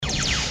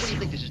do you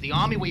think this is, the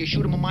army where you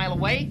shoot them a mile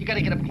away? You gotta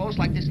get up close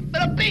like this.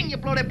 Bada bing, you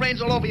blow their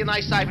brains all over your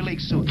nice Ivy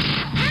League suit.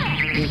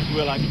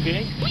 Well, like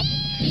pig?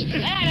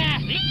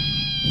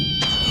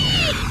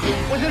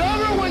 Was it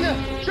over when the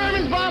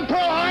Germans bombed Pearl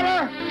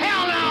Harbor?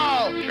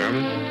 Hell no!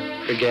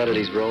 German? Forget it,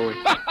 he's rolling.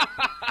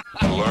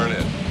 Learn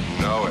it,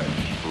 know it,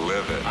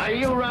 live it. Are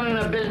you running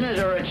a business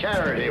or a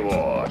charity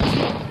war?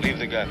 Leave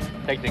the gun.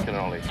 Take the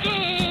cannoli.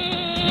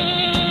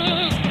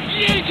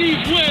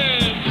 Yankees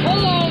win!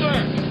 Pull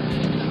over!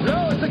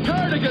 No, it's a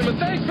cardigan, but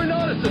thanks for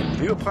noticing.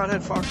 Are you a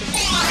pothead, Foxy?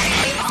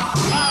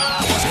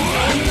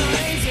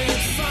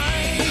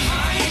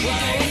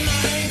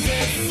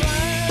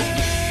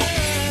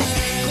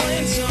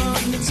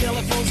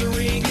 Telephones are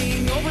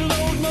ringing,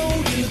 overload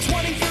mode in the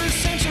 21st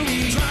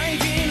century.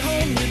 Driving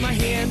home with my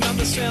hand on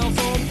the cell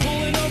phone,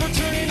 pulling over,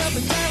 turning up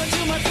and dialing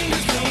till my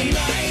fingers going.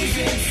 Life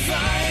is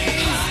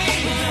fine.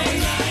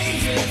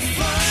 Life is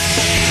fine.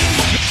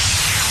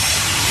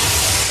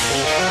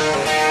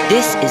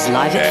 This is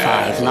Live at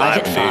 5, Live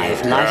at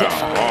 5, Live at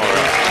 5.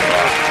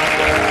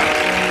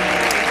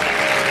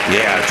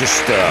 Yeah,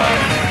 just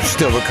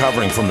still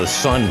recovering from the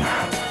sun.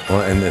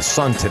 Well, and the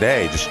sun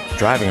today, just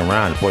driving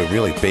around, boy, it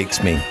really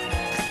bakes me.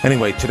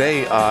 Anyway,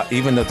 today,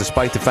 even though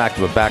despite the fact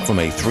that we're back from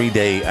a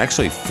 3-day,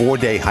 actually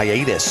 4-day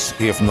hiatus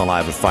here from the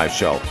Live at 5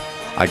 show,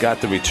 I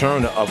got the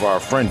return of our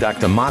friend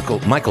Dr.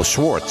 Michael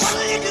Schwartz.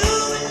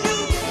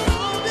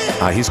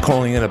 He's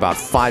calling in about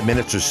 5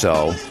 minutes or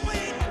so.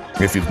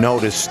 If you've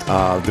noticed,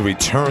 the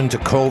return to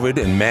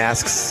COVID and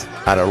masks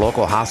at our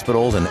local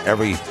hospitals and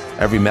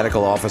every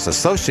medical office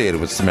associated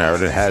with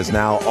Samaritan has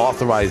now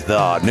authorized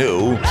the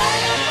new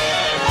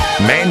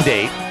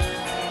mandate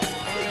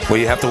where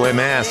you have to wear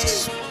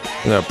masks.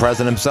 The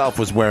president himself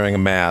was wearing a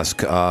mask.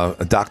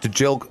 Dr.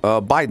 Jill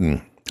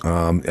Biden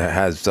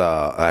has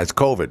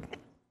COVID,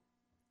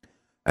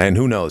 and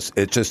who knows?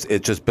 It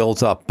just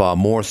builds up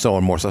more so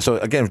and more so. So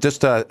again,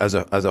 just as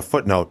a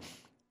footnote,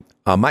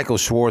 Michael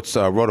Schwartz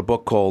wrote a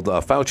book called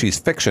Fauci's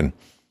Fiction,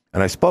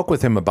 and I spoke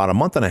with him about a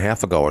month and a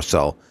half ago or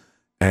so,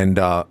 and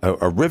a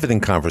riveting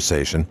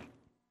conversation.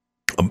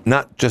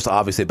 Not just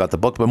obviously about the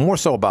book, but more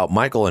so about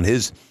Michael and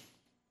his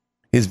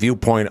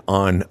viewpoint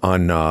on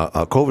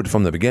COVID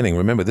from the beginning.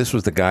 Remember, this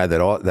was the guy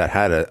that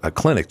had a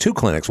clinic, 2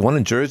 clinics, one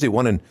in Jersey,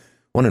 one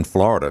in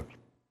Florida,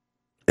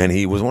 and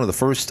he was one of the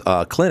first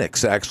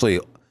clinics to actually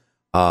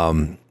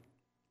have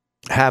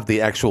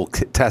the actual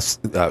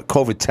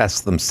COVID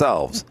tests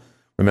themselves.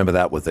 Remember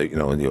that with the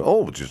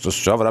just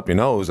shove it up your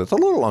nose. It's a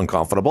little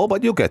uncomfortable,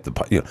 but you'll get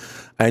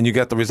and you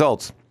get the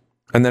results.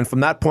 And then from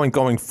that point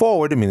going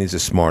forward, I mean, he's a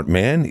smart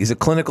man. He's a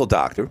clinical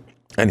doctor.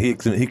 And he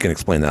can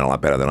explain that a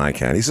lot better than I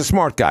can. He's a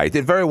smart guy. He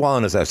did very well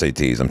on his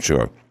SATs, I'm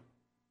sure.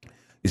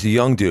 He's a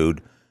young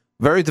dude,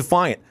 very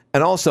defiant.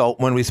 And also,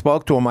 when we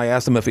spoke to him, I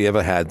asked him if he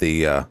ever had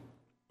the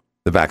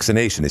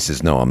vaccination. He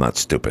says, "No, I'm not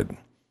stupid."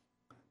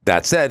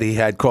 That said, he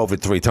had COVID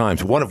 3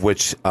 times, one of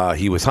which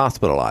he was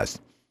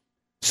hospitalized.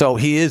 So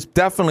he is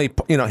definitely,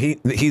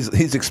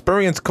 he's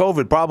experienced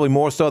COVID probably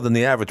more so than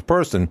the average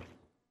person.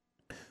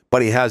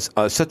 But he has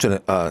such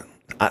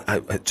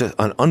just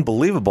an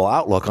unbelievable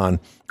outlook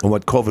on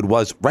what COVID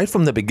was right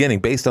from the beginning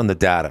based on the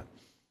data.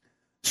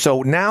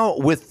 So now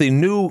with the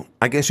new,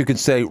 I guess you could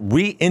say,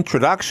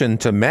 reintroduction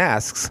to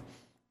masks,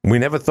 we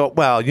never thought,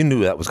 well, you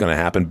knew that was going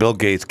to happen. Bill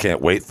Gates can't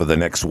wait for the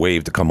next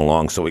wave to come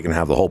along so he can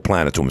have the whole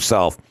planet to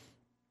himself.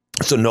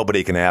 So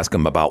nobody can ask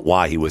him about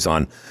why he was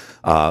on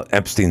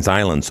Epstein's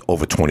Islands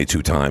over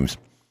 22 times.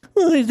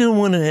 I don't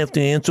want to have to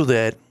answer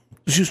that.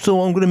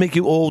 So I'm going to make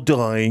you all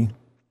die.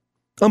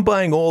 I'm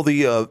buying all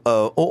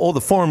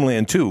the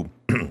farmland too.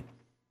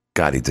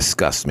 God, he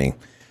disgusts me.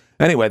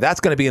 Anyway, that's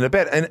going to be in a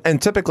bit,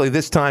 and typically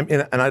this time,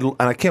 and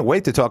I can't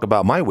wait to talk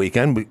about my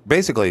weekend.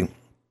 Basically,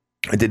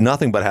 I did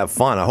nothing but have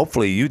fun.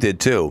 Hopefully, you did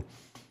too.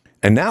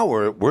 And now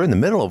we're in the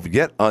middle of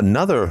yet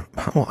another.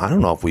 I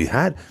don't know if we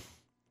had.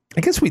 I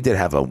guess we did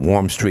have a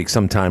warm streak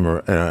sometime or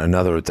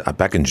another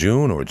back in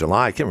June or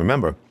July. I can't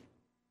remember.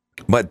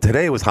 But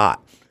today was hot,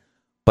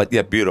 but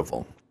yet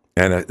beautiful,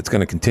 and it's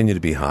going to continue to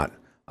be hot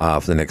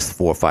for the next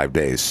 4 or 5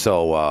 days.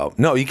 So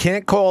no, you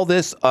can't call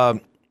this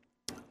an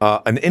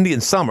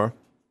Indian summer.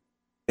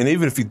 And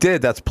even if you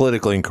did, that's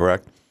politically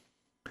incorrect.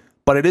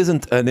 But it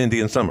isn't an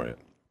Indian summer yet.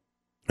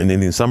 An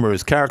Indian summer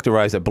is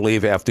characterized, I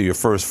believe, after your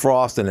first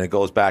frost, and it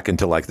goes back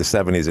into like the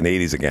 70s and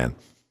 80s again.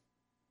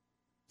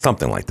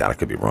 Something like that. I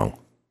could be wrong.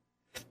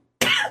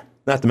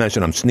 Not to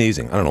mention I'm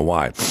sneezing. I don't know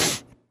why.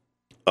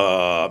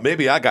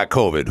 Maybe I got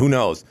COVID. Who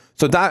knows?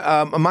 So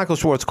Michael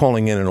Schwartz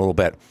calling in a little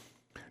bit.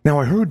 Now,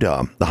 I heard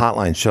the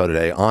Hotline show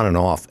today on and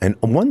off, and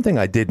one thing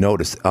I did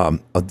notice,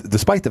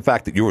 despite the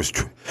fact that yours...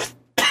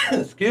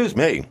 excuse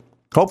me.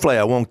 Hopefully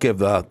I won't give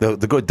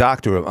the good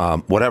doctor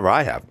whatever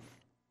I have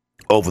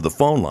over the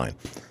phone line.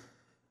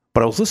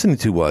 But I was listening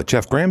to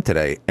Jeff Graham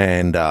today,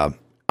 and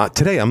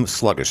today I'm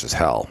sluggish as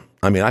hell.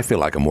 I mean, I feel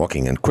like I'm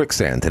walking in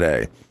quicksand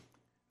today.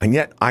 And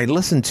yet I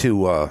listened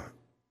to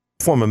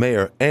former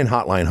mayor and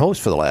Hotline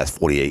host for the last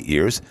 48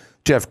 years,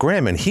 Jeff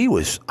Graham, and he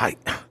was,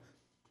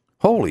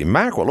 holy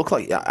mackerel, looked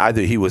like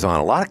either he was on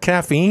a lot of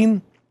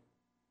caffeine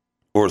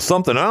or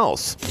something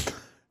else.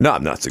 No,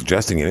 I'm not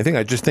suggesting anything.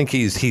 I just think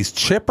he's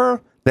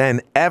chipper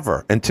than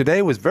ever. And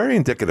today was very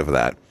indicative of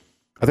that.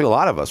 I think a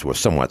lot of us were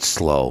somewhat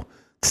slow.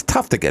 It's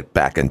tough to get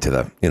back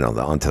into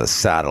onto the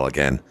saddle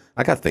again.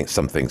 I got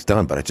some things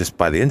done, but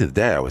by the end of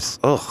the day, I was,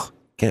 I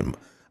didn't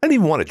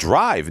even want to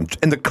drive.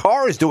 And the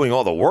car is doing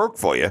all the work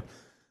for you.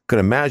 Could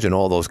imagine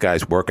all those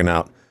guys working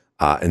out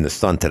in the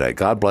sun today.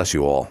 God bless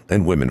you all,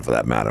 and women for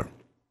that matter.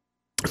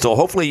 So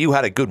hopefully you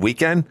had a good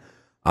weekend.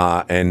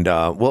 And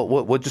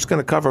we're just going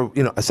to cover,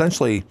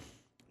 essentially,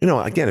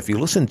 again, if you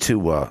listen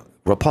to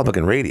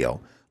Republican radio,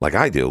 like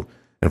I do,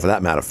 and for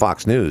that matter,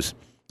 Fox News,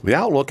 the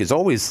outlook is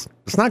always,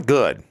 it's not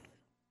good.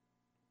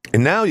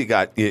 And now you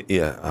got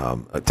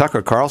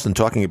Tucker Carlson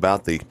talking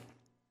about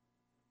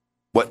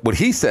what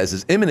he says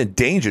is imminent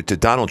danger to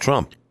Donald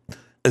Trump,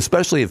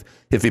 especially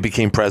if he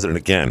became president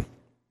again,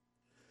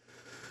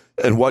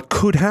 and what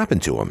could happen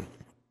to him.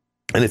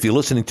 And if you're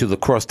listening to the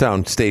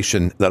crosstown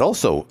station that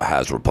also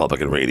has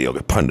Republican radio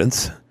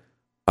pundits,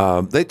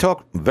 they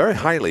talk very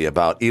highly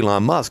about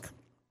Elon Musk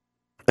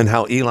and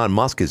how Elon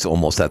Musk is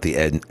almost at the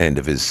end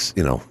of his,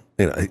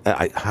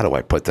 how do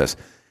I put this?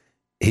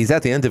 He's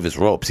at the end of his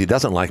ropes. He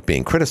doesn't like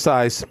being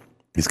criticized.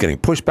 He's getting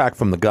pushback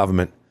from the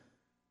government.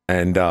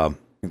 And,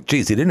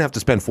 he didn't have to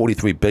spend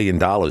 $43 billion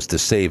to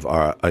save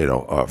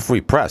our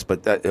free press,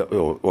 but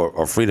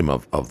or freedom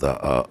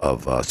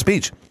of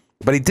speech.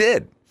 But he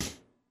did.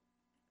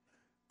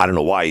 I don't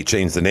know why he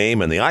changed the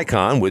name and the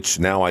icon, which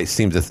now I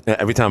seem to,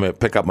 every time I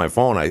pick up my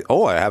phone, I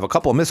have a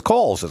couple of missed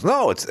calls.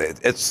 No,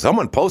 it's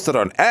someone posted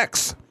on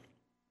X.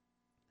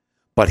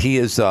 But he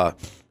is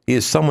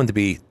someone to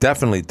be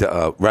definitely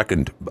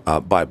reckoned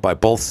by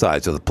both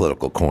sides of the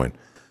political coin.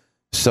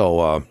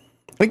 So,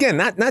 again,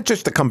 not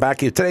just to come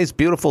back here. Today's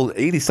beautiful,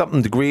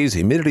 80-something degrees,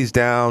 humidity's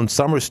down,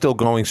 summer's still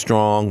going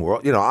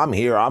strong. I'm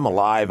here, I'm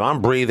alive,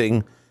 I'm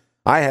breathing.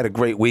 I had a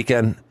great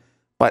weekend.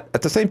 But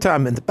at the same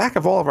time, in the back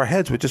of all of our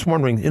heads, we're just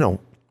wondering,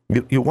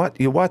 you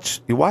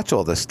watch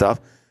all this stuff,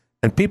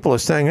 and people are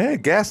saying, hey,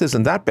 gas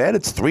isn't that bad,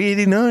 it's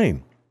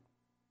 $3.89.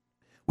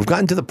 We've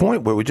gotten to the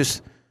point where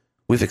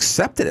we've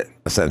accepted it,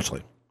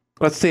 essentially.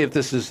 Let's see if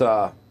this is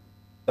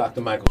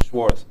Dr. Michael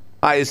Schwartz.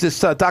 Hi, is this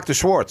Dr.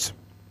 Schwartz?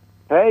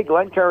 Hey,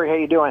 Glenn Curry, how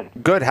you doing?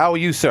 Good. How are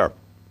you, sir?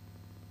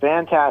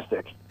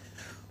 Fantastic.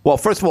 Well,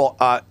 first of all,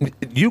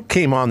 you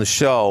came on the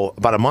show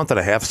about a month and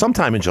a half,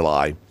 sometime in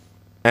July,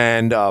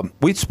 and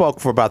we spoke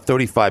for about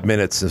 35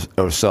 minutes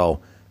or so.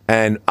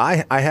 And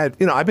I had,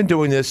 I've been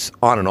doing this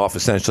on and off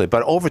essentially,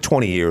 but over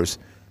 20 years.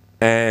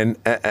 And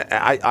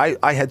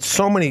I had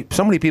so many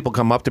people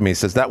come up to me and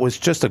says that was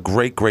just a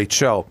great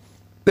show.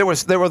 There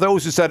were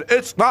those who said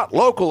it's not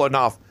local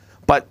enough,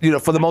 but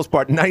for the most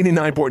part,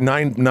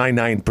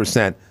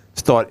 99.999%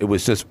 thought it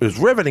was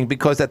riveting,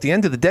 because at the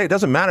end of the day, it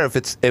doesn't matter if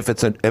it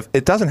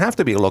doesn't have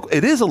to be a local.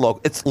 It is a local.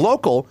 It's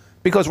local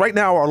because right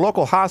now our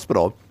local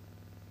hospital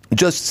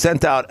just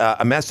sent out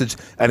a message,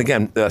 and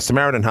again,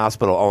 Samaritan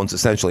Hospital owns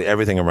essentially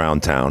everything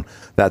around town.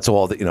 That's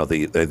all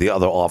the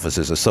other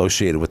offices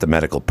associated with the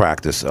medical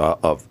practice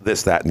of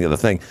this, that, and the other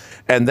thing.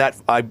 And that,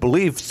 I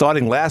believe,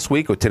 starting last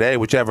week or today,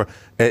 whichever,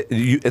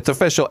 it's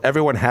official.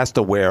 Everyone has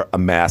to wear a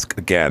mask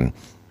again.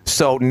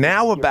 So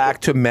now we're back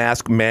to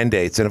mask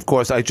mandates. And, of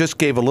course, I just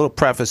gave a little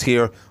preface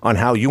here on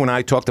how you and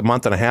I talked a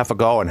month and a half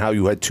ago and how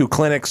you had 2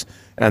 clinics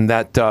and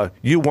that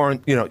you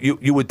weren't,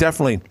 you would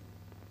definitely...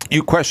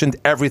 You questioned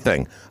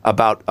everything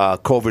about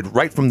COVID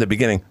right from the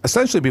beginning,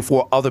 essentially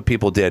before other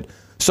people did.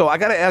 So I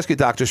got to ask you,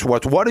 Dr.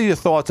 Schwartz, what are your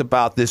thoughts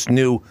about this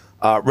new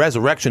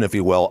resurrection, if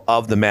you will,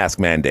 of the mask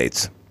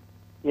mandates?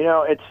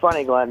 It's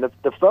funny, Glenn.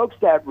 The folks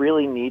that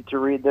really need to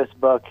read this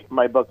book,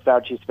 my book,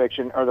 Fauci's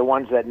Fiction, are the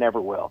ones that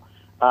never will.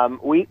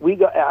 We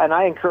go, and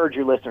I encourage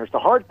you listeners, the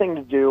hard thing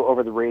to do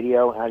over the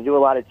radio, and I do a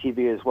lot of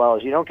TV as well,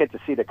 is you don't get to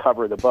see the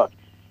cover of the book.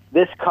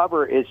 This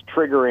cover is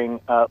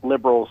triggering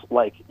liberals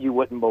like you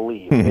wouldn't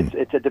believe.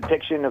 It's a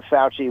depiction of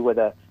Fauci with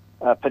a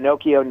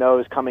Pinocchio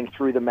nose coming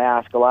through the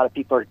mask. A lot of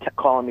people are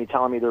calling me,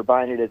 telling me they're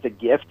buying it as a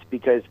gift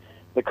because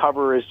the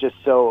cover is just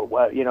so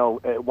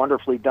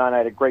wonderfully done. I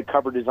had a great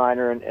cover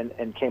designer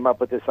and came up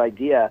with this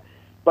idea.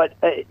 But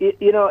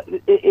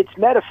it's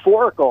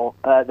metaphorical,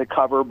 the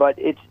cover, but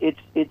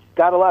it's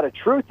got a lot of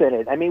truth in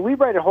it. I mean, we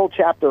write a whole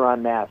chapter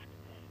on masks.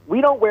 We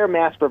don't wear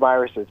masks for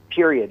viruses,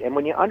 period. And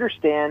when you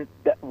understand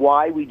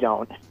why we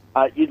don't,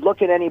 you'd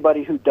look at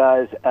anybody who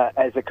does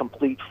as a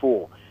complete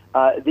fool.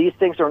 These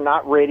things are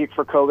not rated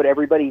for COVID.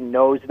 Everybody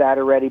knows that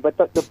already. But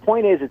the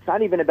point is, it's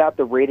not even about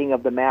the rating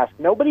of the mask.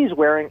 Nobody's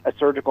wearing a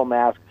surgical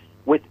mask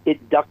with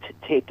it duct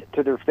taped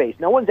to their face.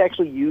 No one's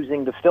actually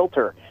using the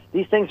filter.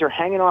 These things are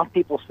hanging off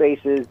people's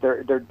faces.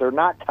 They're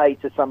not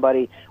tight to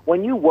somebody.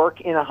 When you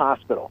work in a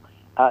hospital,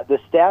 the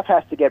staff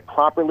has to get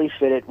properly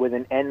fitted with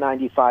an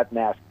N95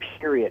 mask,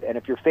 period. And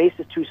if your face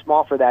is too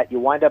small for that, you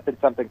wind up in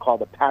something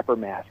called a PAPR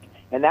mask,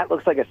 and that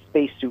looks like a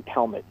spacesuit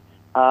helmet.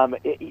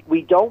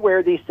 We don't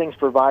wear these things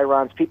for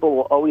virons. People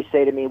will always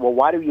say to me, well,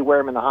 why do you wear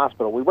them in the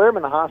hospital? We wear them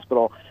in the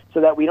hospital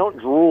so that we don't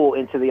drool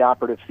into the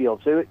operative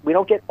field, so we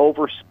don't get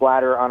over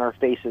splatter on our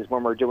faces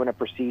when we're doing a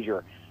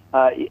procedure.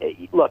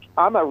 Look,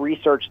 I'm a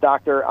research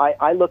doctor.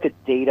 I look at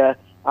data.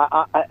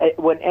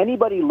 When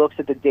anybody looks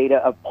at the data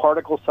of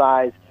particle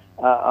size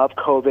of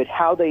COVID,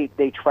 how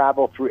they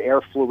travel through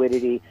air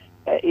fluidity,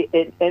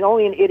 and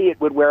only an idiot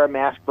would wear a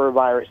mask for a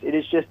virus. It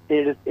is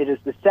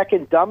the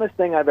second dumbest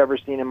thing I've ever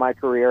seen in my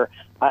career.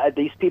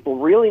 These people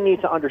really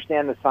need to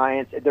understand the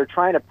science. They're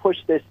trying to push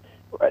this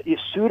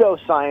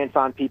pseudoscience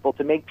on people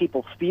to make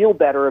people feel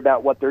better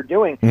about what they're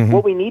doing. Mm-hmm.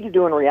 What we need to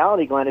do in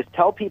reality, Glenn, is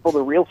tell people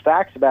the real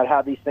facts about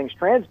how these things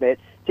transmit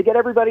to get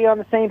everybody on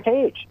the same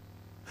page.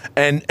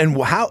 And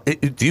how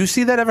do you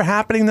see that ever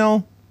happening,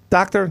 though,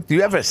 Doctor? Do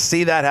you ever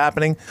see that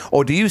happening?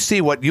 Or do you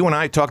see what you and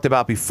I talked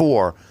about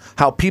before,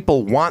 how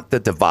people want the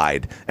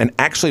divide and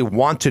actually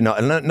want to know?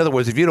 In other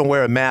words, if you don't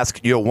wear a mask,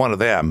 you're one of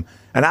them.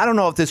 And I don't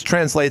know if this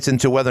translates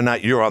into whether or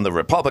not you're on the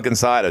Republican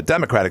side or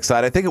Democratic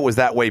side. I think it was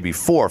that way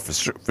before,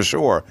 for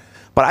sure.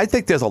 But I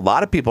think there's a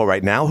lot of people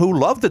right now who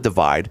love the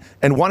divide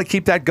and want to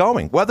keep that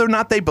going. Whether or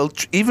not they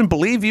even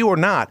believe you or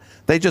not,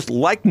 they just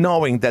like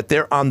knowing that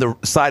they're on the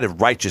side of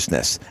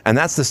righteousness. And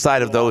that's the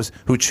side of those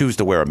who choose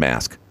to wear a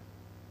mask.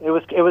 It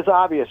was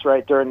obvious,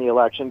 right, during the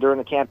election, during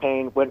the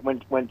campaign,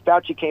 when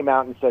Fauci came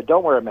out and said,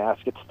 "Don't wear a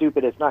mask. It's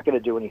stupid. It's not going to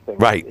do anything."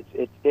 Right.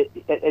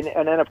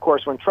 And then, of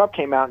course, when Trump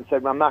came out and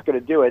said, "I'm not going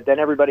to do it," then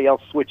everybody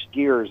else switched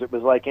gears. It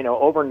was like,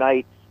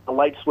 overnight, a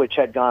light switch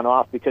had gone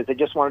off because they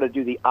just wanted to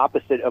do the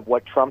opposite of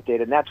what Trump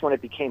did, and that's when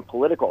it became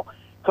political.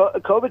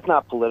 COVID's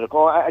not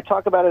political. I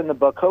talk about it in the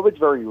book. COVID's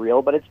very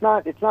real, but it's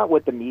not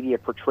what the media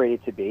portrayed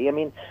it to be. I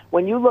mean,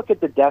 when you look at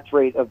the death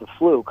rate of the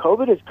flu,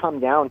 COVID has come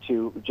down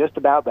to just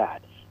about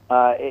that.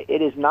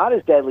 It is not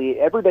as deadly.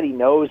 Everybody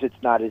knows it's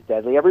not as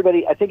deadly.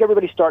 I think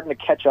everybody's starting to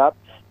catch up.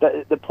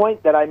 The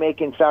point that I make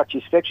in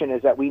Fauci's fiction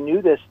is that we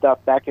knew this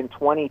stuff back in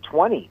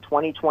 2020,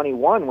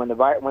 2021, when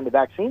the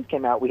vaccines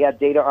came out. We had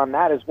data on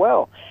that as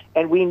well.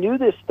 And we knew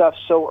this stuff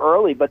so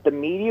early, but the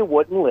media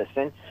wouldn't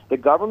listen. The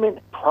government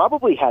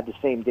probably had the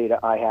same data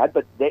I had,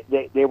 but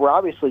they were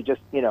obviously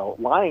just,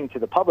 lying to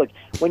the public.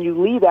 When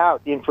you leave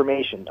out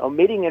information,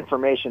 omitting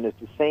information is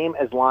the same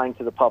as lying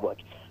to the public.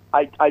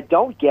 I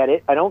don't get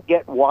it. I don't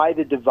get why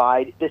the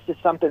divide. This is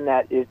something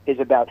that is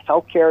about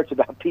healthcare. It's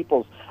about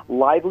people's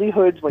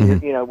livelihoods.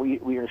 When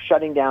we are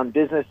shutting down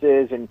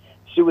businesses and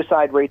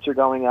suicide rates are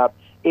going up.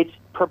 It's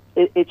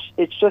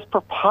just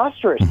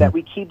preposterous that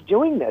we keep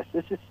doing this.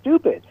 This is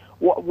stupid.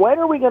 When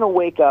are we going to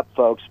wake up,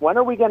 folks? When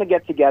are we going to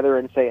get together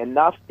and say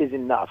enough is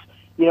enough?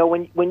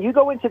 When you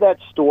go into that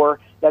store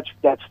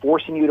that's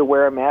forcing you to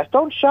wear a mask,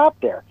 don't shop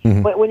there.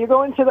 Mm-hmm. But when you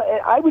go into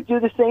I would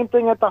do the same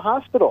thing at the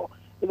hospital.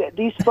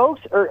 These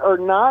folks are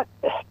not,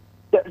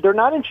 they're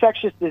not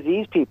infectious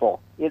disease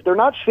people. They're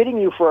not fitting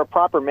you for a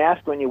proper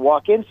mask when you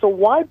walk in, so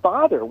why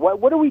bother?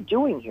 What are we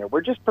doing here? We're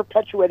just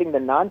perpetuating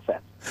the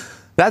nonsense.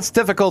 That's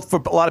difficult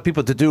for a lot of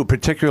people to do,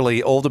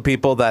 particularly older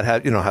people that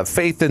have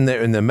faith in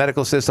the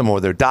medical system or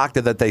their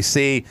doctor that they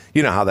see.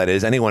 You know how that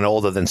is. Anyone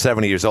older than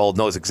 70 years old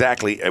knows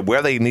exactly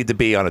where they need to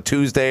be on a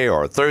Tuesday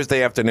or a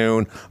Thursday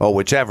afternoon or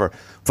whichever.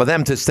 For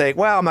them to say,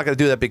 well, I'm not going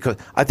to do that, because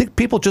I think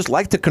people just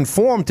like to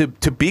conform to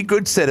be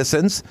good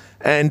citizens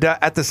and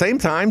at the same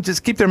time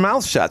just keep their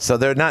mouths shut so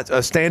they're not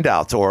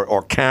standouts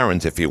or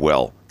Karens, if you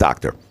will,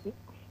 Doctor.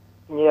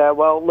 Yeah,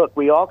 well, look,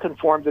 we all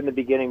conformed in the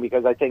beginning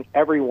because I think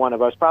every one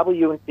of us, probably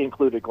you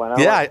included, Glenn.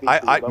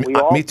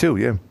 Me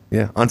too,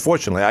 yeah.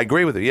 Unfortunately, I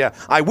agree with you, yeah.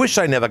 I wish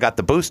I never got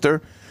the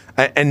booster.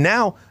 And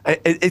now,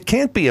 it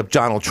can't be a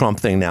Donald Trump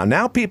thing now.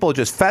 Now people are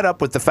just fed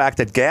up with the fact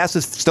that gas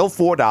is still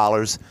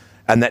 $4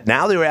 and that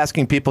now they're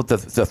asking people to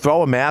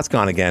throw a mask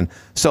on again.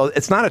 So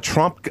it's not a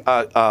Trump,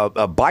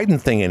 a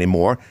Biden thing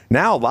anymore.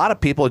 Now a lot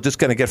of people are just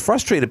going to get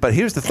frustrated. But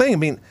here's the thing, I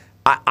mean,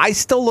 I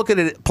still look at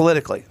it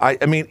politically.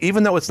 I mean,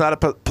 even though it's not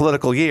a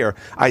political year,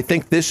 I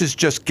think this is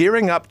just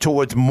gearing up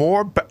towards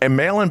more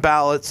mail-in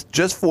ballots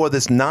just for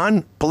this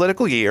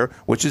non-political year,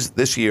 which is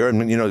this year,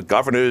 and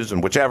governors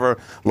and whichever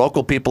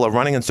local people are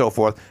running and so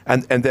forth,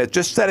 and they're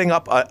just setting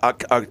up a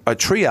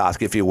triage,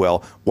 if you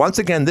will, once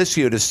again this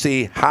year to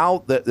see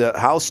how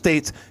how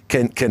states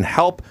can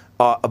help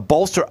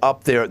bolster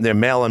up their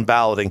mail-in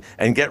balloting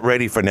and get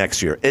ready for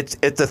next year. It's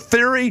a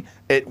theory.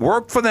 It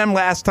worked for them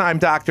last time,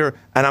 Doctor,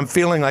 and I'm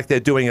feeling like they're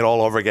doing it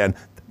all over again,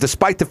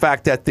 despite the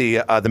fact that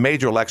the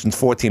major election's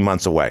 14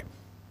 months away.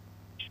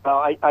 Well,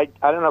 I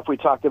don't know if we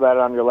talked about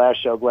it on your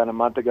last show, Glenn, a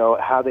month ago,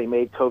 how they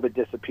made COVID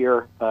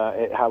disappear,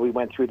 how we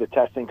went through the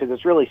testing, because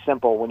it's really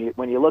simple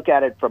when you look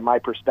at it from my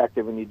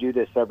perspective. When you do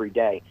this every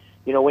day,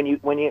 when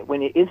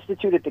you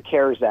instituted the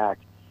CARES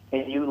Act,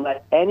 and you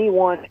let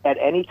anyone at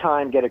any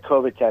time get a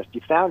COVID test,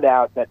 you found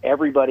out that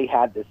everybody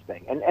had this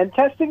thing. And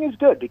testing is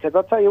good, because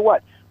I'll tell you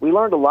what, we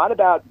learned a lot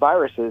about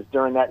viruses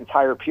during that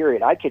entire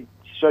period. I could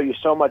show you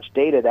so much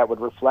data that would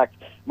reflect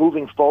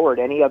moving forward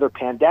any other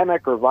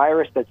pandemic or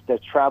virus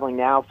that's traveling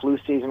now, flu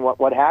season,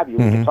 what have you.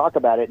 Mm-hmm. We can talk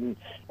about it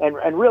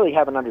and really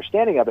have an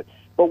understanding of it.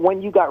 But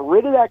when you got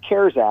rid of that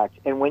CARES Act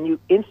and when you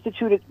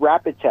instituted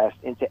rapid tests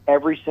into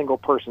every single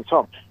person's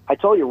home, I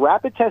told you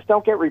rapid tests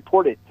don't get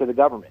reported to the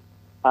government.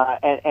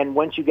 And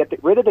once you get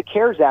rid of the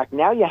CARES Act,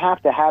 now you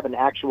have to have an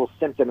actual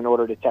symptom in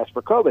order to test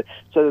for COVID.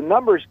 So the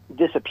numbers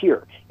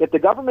disappear. If the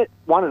government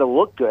wanted to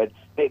look good,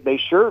 they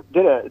sure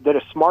did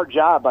a smart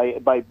job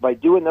by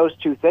doing those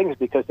two things,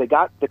 because they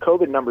got the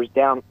COVID numbers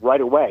down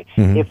right away.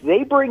 Mm-hmm. If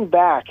they bring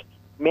back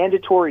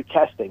mandatory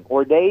testing,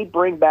 or they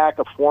bring back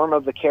a form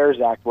of the CARES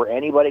Act where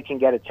anybody can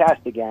get a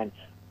test again,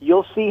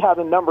 you'll see how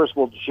the numbers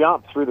will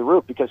jump through the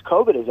roof, because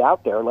COVID is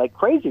out there like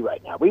crazy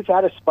right now. We've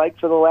had a spike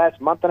for the last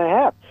month and a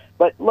half.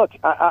 But look,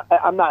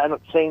 I'm not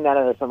saying that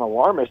as an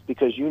alarmist,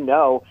 because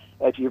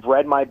if you've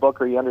read my book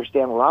or you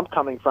understand where I'm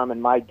coming from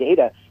and my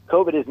data,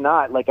 COVID is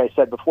not, like I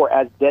said before,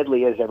 as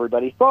deadly as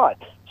everybody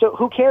thought. So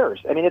who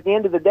cares? I mean, at the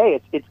end of the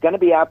day, it's going to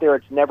be out there.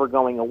 It's never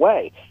going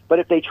away. But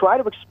if they try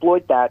to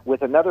exploit that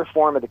with another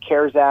form of the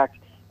CARES Act,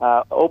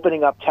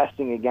 opening up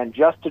testing again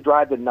just to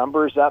drive the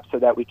numbers up so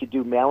that we could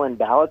do mail-in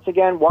ballots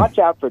again, watch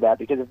out for that,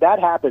 because if that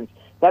happens,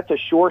 that's a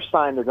sure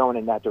sign they're going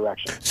in that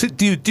direction. So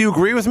do you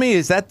agree with me?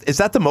 Is that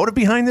the motive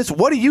behind this?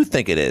 What do you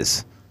think it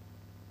is?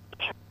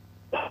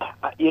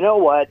 You know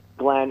what,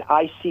 Glenn?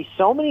 I see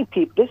so many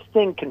people. This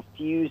thing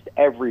confused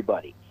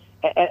everybody.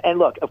 And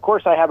look, of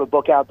course, I have a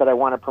book out that I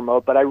want to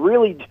promote, but I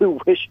really do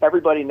wish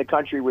everybody in the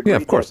country would read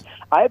of course. this.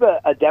 I have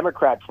a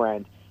Democrat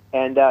friend,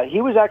 and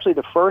he was actually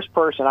the first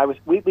person.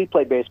 We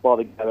played baseball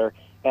together,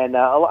 and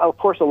of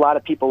course, a lot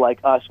of people like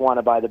us want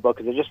to buy the book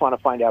because they just want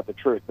to find out the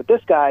truth. But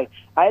this guy,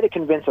 I had to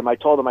convince him. I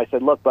told him, I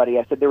said, "Look, buddy,"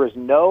 I said, "there is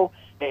no.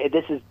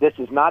 This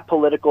is not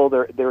political.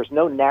 There is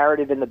no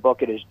narrative in the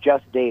book. It is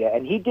just data."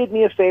 And he did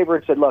me a favor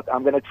and said, "Look,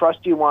 I'm going to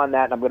trust you on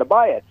that, and I'm going to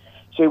buy it."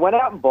 So he went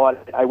out and bought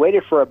it. I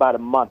waited for about a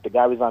month. The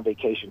guy was on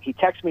vacation. He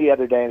texted me the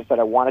other day and said,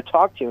 "I want to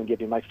talk to you and give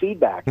you my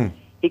feedback."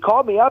 He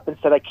called me up and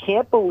said, "I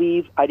can't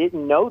believe I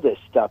didn't know this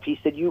stuff." He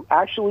said, "You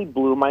actually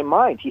blew my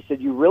mind." He said,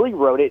 "You really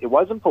wrote it. It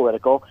wasn't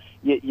political.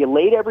 You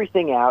laid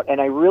everything out,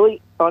 and I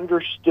really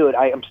understood.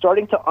 I am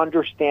starting to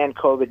understand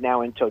COVID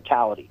now in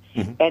totality."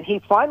 Mm-hmm. And he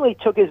finally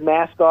took his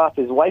mask off.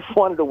 His wife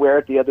wanted to wear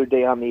it the other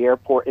day in the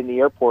airport, and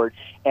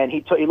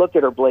he looked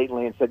at her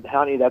blatantly and said,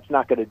 "Honey, that's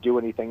not going to do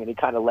anything." And he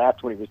kind of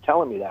laughed when he was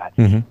telling me that.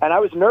 Mm-hmm. And I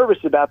was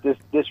nervous about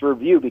this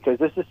review, because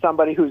this is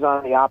somebody who's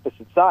on the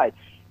opposite side.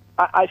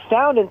 I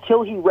found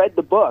until he read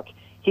the book,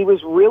 he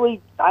was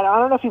really, I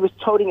don't know if he was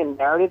toting a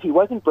narrative. He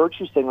wasn't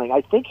virtue signaling.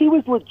 I think he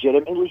was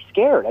legitimately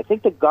scared. I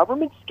think the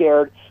government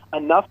scared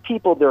enough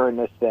people during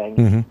this thing,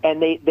 mm-hmm.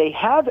 and they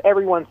have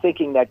everyone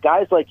thinking that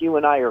guys like you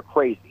and I are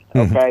crazy.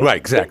 Okay, mm-hmm. Right,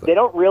 exactly. They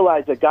don't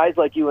realize that guys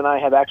like you and I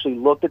have actually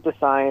looked at the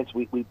science.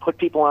 We put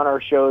people on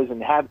our shows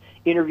and have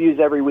interviews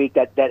every week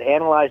that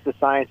analyze the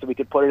science so we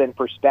could put it in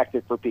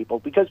perspective for people,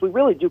 because we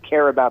really do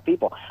care about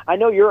people. I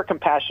know you're a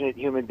compassionate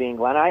human being,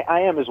 Glenn. I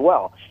am as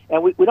well.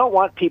 And we don't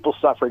want people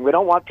suffering. We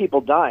don't want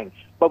people dying.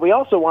 But we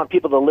also want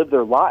people to live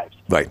their lives.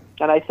 Right.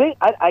 And I think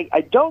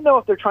I don't know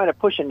if they're trying to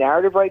push a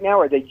narrative right now,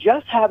 or they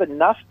just have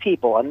enough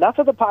people, enough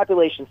of the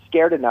population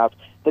scared enough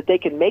that they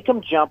can make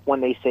them jump when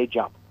they say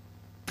jump.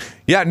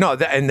 Yeah, no,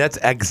 and that's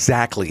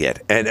exactly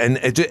it. And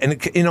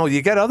you know,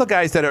 you get other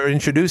guys that are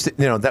introduced,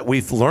 you know, that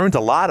we've learned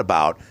a lot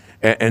about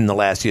in the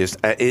last years.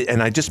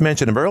 And I just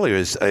mentioned him earlier,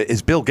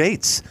 is Bill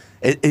Gates.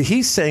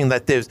 He's saying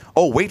that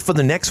wait for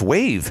the next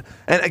wave.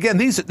 And again,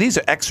 these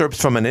are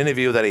excerpts from an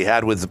interview that he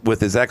had with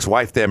his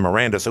ex-wife there,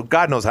 Miranda. So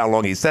God knows how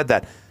long he said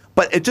that.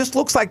 But it just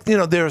looks like, you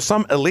know, there are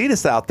some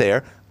elitists out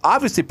there,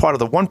 obviously part of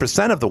the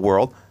 1% of the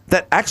world,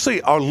 that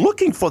actually are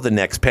looking for the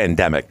next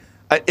pandemic.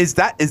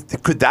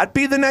 Could that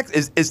be the next?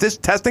 Is this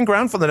testing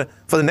ground for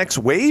the next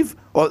wave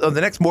or the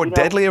next more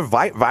deadlier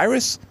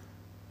virus?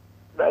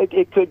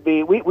 It could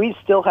be. We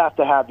still have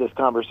to have this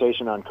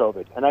conversation on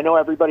COVID, and I know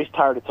everybody's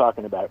tired of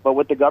talking about it. But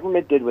what the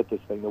government did with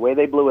this thing, the way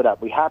they blew it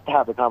up, we have to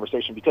have the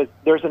conversation, because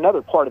there's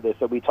another part of this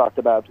that we talked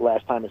about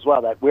last time as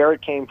well, that where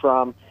it came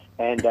from,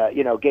 and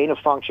gain of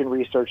function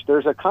research.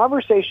 There's a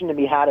conversation to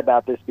be had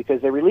about this,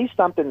 because they released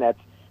something that's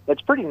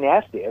pretty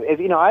nasty.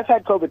 I've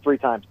had COVID 3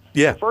 times.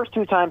 Yeah. The first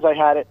 2 times I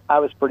had it, I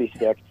was pretty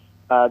sick.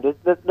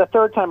 The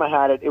third time I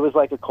had it was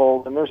like a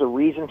cold, and there's a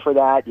reason for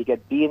that. You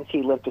get B and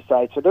T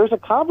lymphocytes. So there's a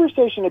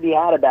conversation to be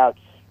had about,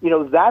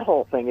 that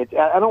whole thing.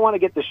 I don't want to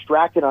get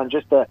distracted on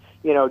just do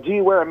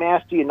you wear a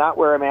mask, do you not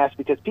wear a mask?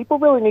 Because people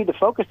really need to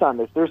focus on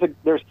this.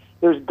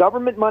 There's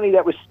government money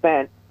that was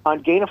spent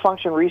on gain of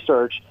function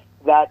research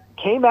that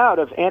came out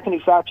of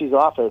Anthony Fauci's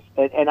office,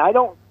 and I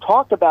don't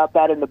talk about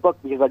that in the book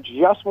because I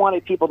just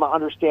wanted people to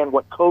understand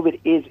what COVID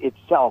is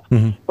itself.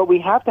 Mm-hmm. But we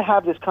have to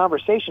have this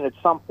conversation at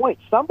some point.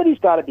 Somebody's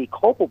got to be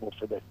culpable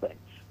for this thing,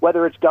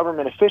 whether it's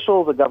government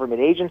officials, a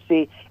government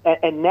agency,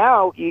 and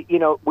now,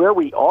 where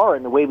we are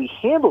and the way we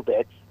handled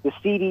it, the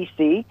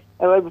CDC,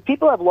 and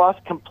people have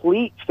lost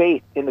complete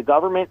faith in the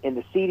government, in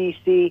the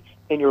CDC,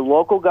 in your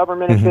local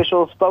government mm-hmm.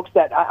 officials, folks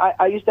that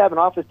I used to have an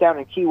office down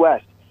in Key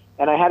West.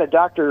 And I had a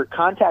doctor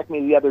contact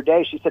me the other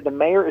day. She said the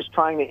mayor is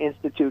trying to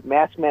institute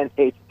mask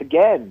mandates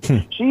again.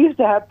 She used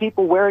to have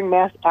people wearing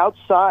masks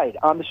outside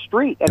on the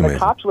street, and the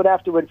cops would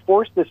have to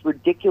enforce this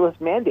ridiculous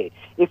mandate.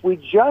 If we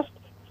just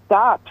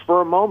stopped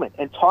for a moment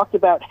and talked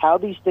about how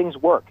these things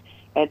work,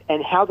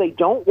 and how they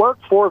don't work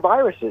for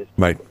viruses,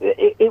 Right.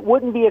 it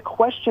wouldn't be a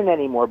question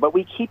anymore. But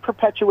we keep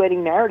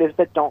perpetuating narratives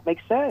that don't make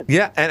sense.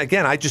 Yeah, and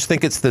again, I just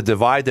think it's the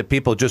divide that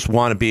people just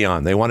want to be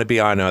on. They want to be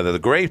on either the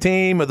gray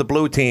team or the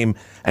blue team.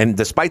 And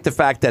despite the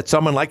fact that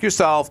someone like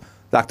yourself,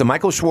 Dr.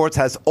 Michael Schwartz,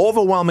 has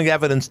overwhelming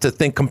evidence to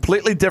think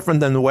completely different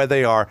than the way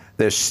they are,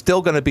 they're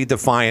still going to be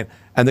defiant,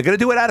 and they're going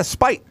to do it out of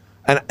spite.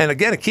 And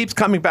again, it keeps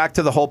coming back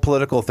to the whole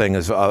political thing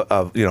of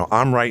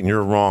I'm right and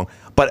you're wrong.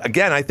 But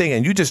again, I think,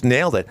 and you just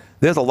nailed it,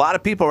 there's a lot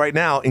of people right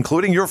now,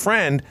 including your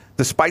friend,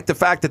 despite the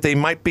fact that they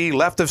might be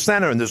left of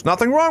center, and there's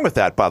nothing wrong with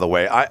that, by the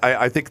way.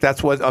 I think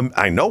that's what,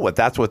 I know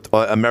that's what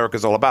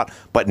America's all about.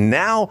 But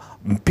now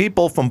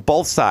people from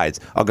both sides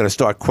are going to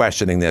start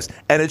questioning this.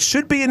 And it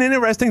should be an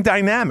interesting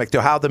dynamic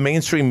to how the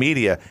mainstream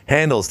media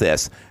handles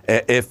this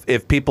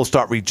if people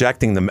start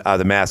rejecting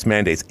the mask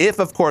mandates, if,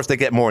 of course, they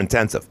get more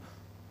intensive.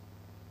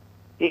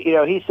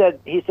 He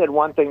said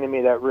one thing to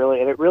me that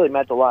really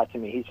meant a lot to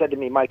me. He said to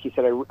me, Mike, he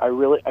said,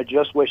 I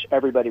just wish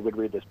everybody would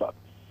read this book.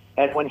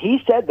 And when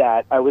he said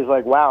that, I was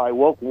like, wow, I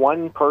woke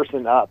one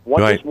person up.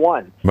 Just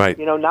one. Right.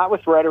 Not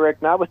with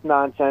rhetoric, not with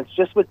nonsense,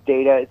 just with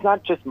data. It's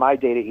not just my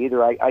data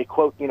either. I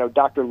quote,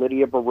 Dr.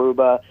 Lydia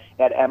Baruba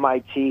at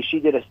MIT. She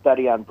did a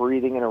study on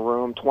breathing in a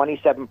room,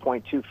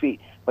 27.2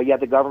 feet. But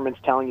yet the government's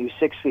telling you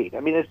 6 feet. I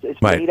mean,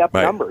 it's made up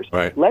numbers.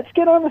 Right. Let's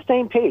get on the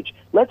same page.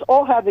 Let's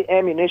all have the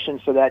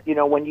ammunition so that,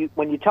 when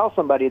you tell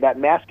somebody that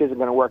mask isn't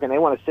going to work and they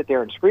want to sit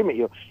there and scream at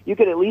you, you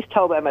could at least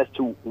tell them as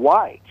to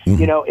why.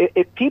 Mm-hmm.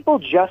 If people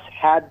just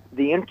had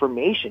the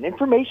information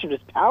is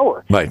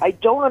power. Right. I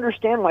don't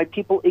understand why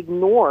people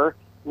ignore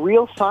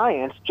real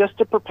science just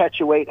to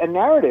perpetuate a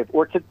narrative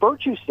or to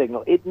virtue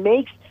signal. It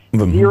makes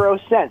zero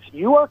sense.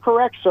 You are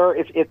correct, sir.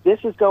 If this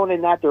is going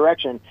in that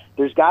direction,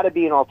 there's got to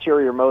be an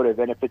ulterior motive.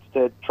 And if it's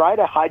to try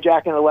to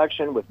hijack an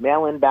election with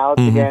mail-in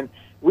ballots again,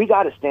 we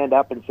got to stand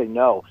up and say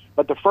no.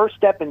 But the first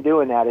step in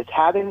doing that is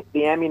having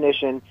the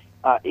ammunition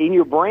in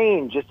your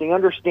brain, just the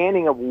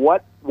understanding of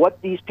what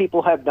these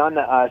people have done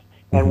to us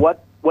and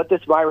what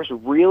this virus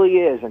really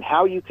is and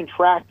how you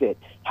contract it,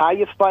 how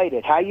you fight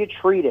it, how you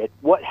treat it,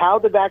 how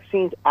the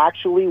vaccines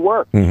actually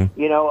work,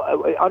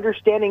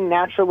 understanding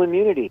natural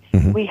immunity.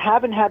 We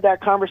haven't had that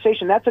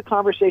conversation. That's a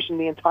conversation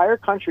the entire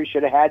country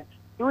should have had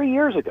 3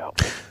 years ago.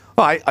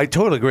 Oh, I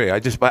totally agree.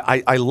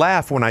 I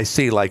laugh when I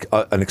see like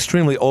an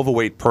extremely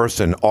overweight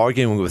person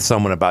arguing with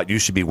someone about you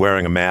should be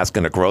wearing a mask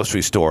in a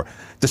grocery store,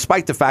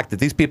 despite the fact that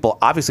these people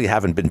obviously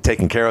haven't been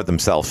taking care of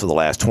themselves for the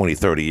last 20,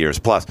 30 years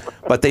plus.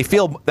 But they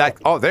feel that,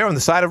 they're on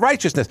the side of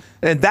righteousness.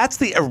 And that's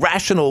the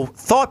irrational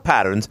thought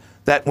patterns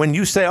that when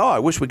you say, I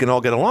wish we can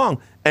all get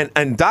along.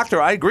 And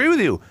doctor, I agree with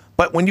you.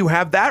 But when you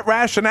have that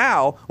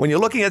rationale, when you're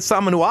looking at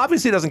someone who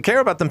obviously doesn't care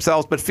about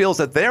themselves but feels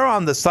that they're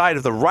on the side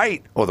of the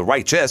right or the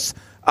righteous,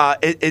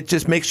 it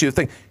just makes you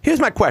think. Here's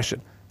my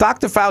question.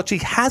 Dr.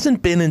 Fauci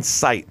hasn't been in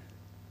sight.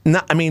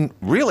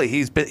 Really,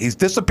 he's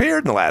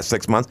disappeared in the last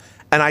 6 months,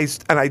 and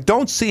I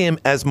don't see him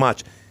as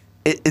much.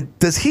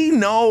 Does he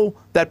know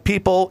that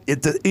people,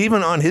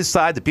 even on his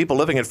side, the people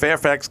living in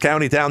Fairfax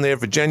County down there in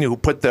Virginia who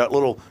put that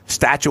little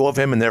statue of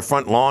him in their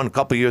front lawn a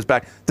couple of years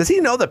back, does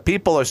he know that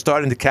people are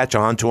starting to catch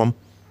on to him?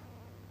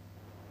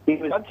 He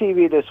was on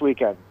TV this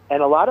weekend,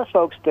 and a lot of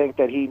folks think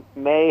that he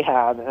may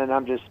have, and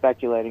I'm just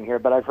speculating here,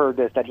 but I've heard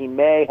this, that he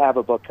may have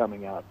a book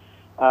coming out.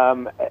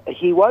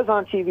 He was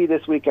on TV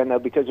this weekend, though,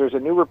 because there's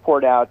a new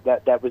report out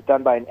that was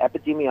done by an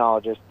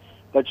epidemiologist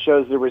that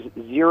shows there was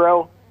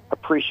zero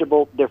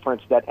appreciable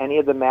difference that any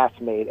of the masks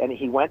made. And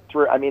he went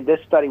through, this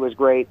study was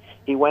great.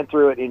 He went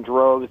through it in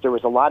droves. There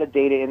was a lot of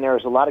data in there. There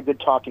was a lot of good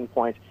talking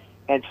points.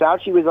 And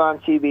Fauci was on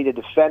TV to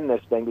defend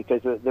this thing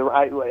because you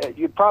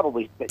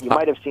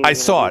might have seen it. I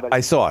saw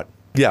it.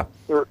 Yeah.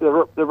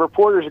 The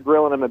reporters are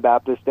grilling him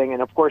about this thing,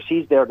 and of course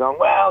he's there going,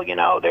 well,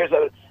 there's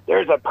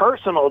a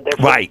personal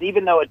difference, right,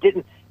 even though it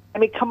didn't.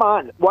 Come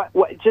on, what?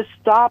 Just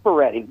stop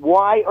already.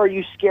 Why are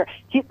you scared?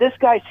 This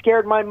guy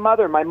scared my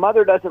mother. My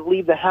mother doesn't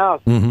leave the house.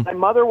 Mm-hmm. My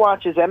mother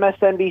watches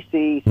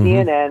MSNBC,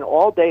 CNN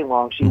all day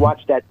long. She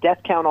watched that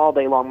death count all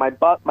day long.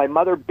 My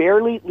mother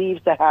barely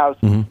leaves the house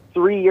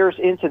 3 years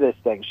into this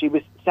thing. She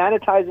was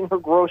sanitizing her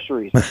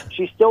groceries.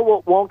 She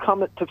still won't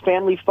come to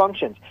family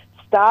functions.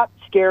 Stop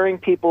scaring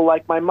people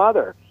like my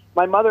mother.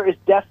 My mother is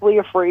deathly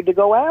afraid to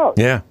go out.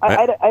 Yeah, I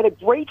had a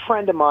great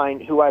friend of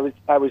mine who I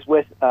was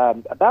with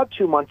about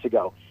 2 months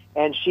ago.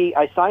 And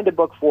I signed a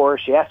book for her.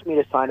 She asked me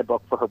to sign a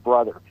book for her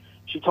brother.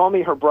 She told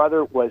me her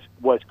brother was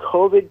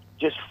COVID,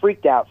 just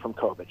freaked out from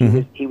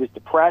COVID. He was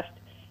depressed.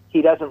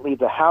 He doesn't leave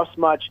the house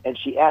much. And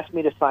she asked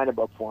me to sign a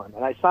book for him.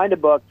 And I signed a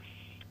book,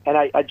 and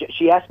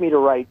she asked me to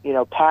write,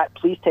 Pat,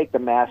 please take the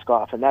mask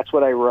off. And that's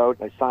what I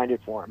wrote. I signed it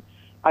for him.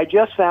 I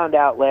just found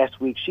out last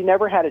week she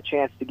never had a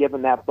chance to give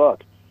him that book.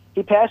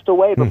 He passed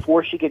away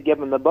before she could give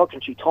him the book,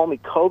 and she told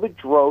me COVID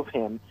drove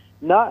him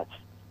nuts.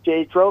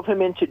 It drove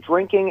him into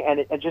drinking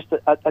and just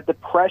a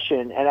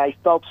depression, and I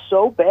felt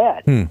so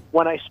bad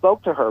when I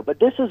spoke to her. But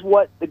this is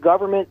what the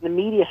government and the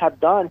media have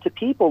done to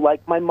people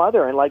like my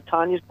mother and like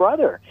Tanya's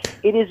brother.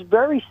 It is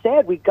very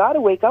sad. We've got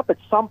to wake up at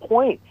some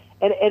point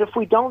And if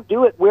we don't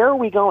do it, where are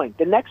we going?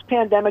 The next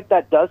pandemic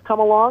that does come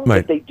along,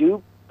 if they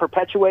do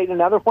perpetuate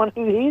another one of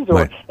these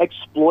or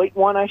exploit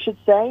one, I should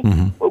say,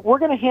 we're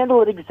going to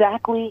handle it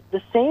exactly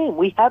the same.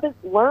 We haven't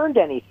learned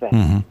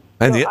anything.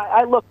 And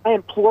I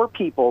implore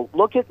people,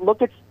 look at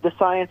the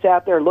science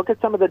out there. Look at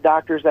some of the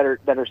doctors that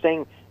are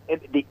saying,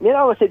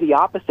 I would say the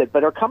opposite,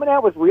 but are coming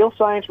out with real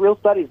science, real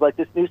studies, like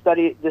this new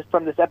study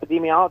from this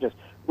epidemiologist.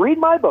 Read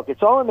my book.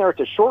 It's all in there. It's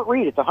a short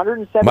read. It's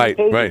 170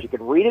 pages. You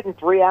can read it in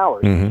 3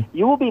 hours.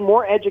 You will be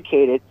more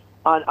educated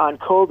on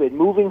COVID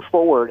moving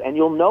forward, and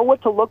you'll know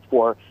what to look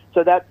for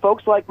so that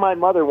folks like my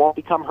mother won't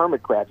become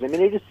hermit crabs. I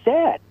mean, it is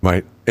sad.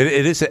 Right.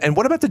 It is. And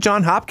what about the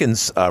Johns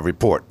Hopkins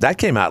report? That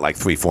came out like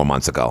 3-4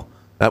 months ago.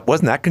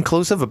 Wasn't that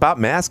conclusive about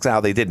masks, how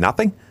they did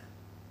nothing?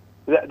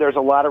 There's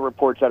a lot of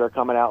reports that are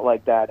coming out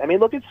like that. I mean,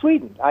 look at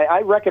Sweden.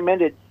 I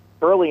recommended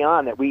early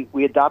on that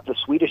we adopt the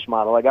Swedish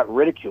model. I got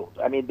ridiculed.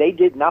 I mean, they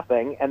did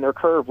nothing, and their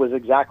curve was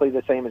exactly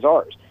the same as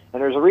ours.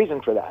 And there's a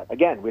reason for that.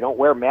 Again, we don't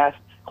wear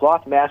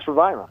cloth masks for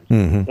virons.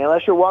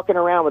 Unless you're walking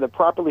around with a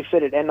properly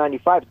fitted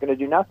N95, it's going to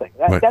do nothing.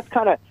 That's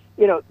kind of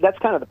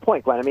the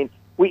point, Glenn. I mean,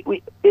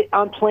 we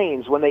on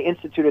planes, when they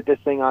instituted this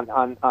thing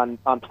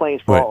on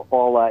planes for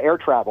all air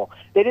travel,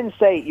 they didn't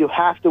say you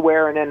have to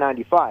wear an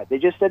N95. They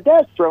just said,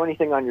 throw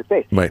anything on your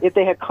face. If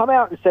they had come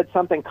out and said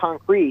something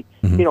concrete,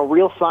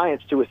 real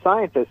science to a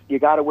scientist, you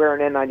got to wear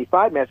an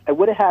N95 mask, I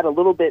would have had a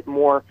little bit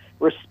more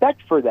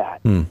respect for that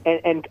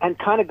and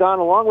kind of gone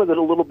along with it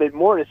a little bit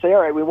more to say,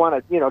 all right, we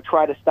want to,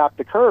 try to stop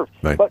the curve.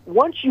 But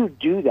once you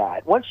do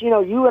that, once,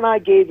 you and I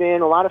gave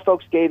in, a lot of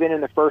folks gave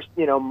in the first,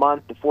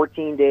 month, the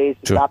 14 days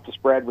to stop the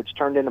spread, which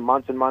turned into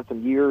months and months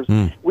and years.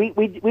 We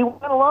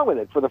went along with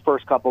it for the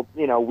first couple,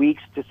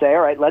 weeks to say,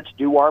 all right, let's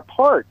do our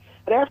part.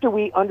 But after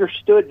we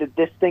understood that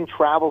this thing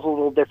travels a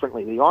little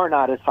differently, the R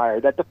naught is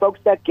higher, that the folks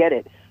that get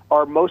it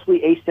are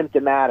mostly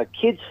asymptomatic,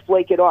 kids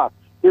flake it off.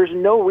 There's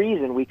no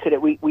reason we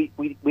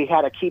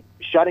had to keep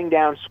shutting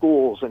down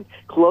schools and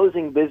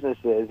closing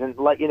businesses and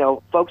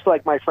folks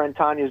like my friend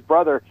Tanya's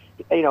brother,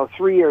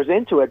 3 years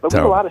into it, but we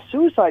had a lot of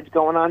suicides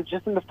going on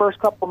just in the first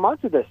couple of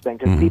months of this thing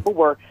because people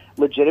were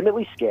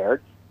legitimately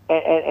scared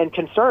and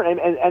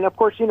concerned. And of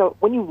course,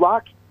 when you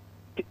lock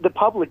the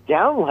public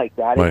down like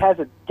that, it has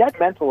a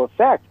detrimental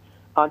effect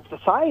on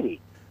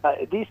society.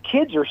 These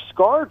kids are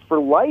scarred for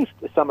life,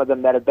 some of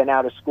them that have been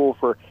out of school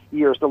for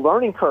years. The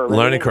learning curve.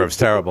 Curve's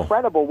terrible.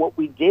 Incredible what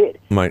we did.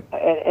 I'm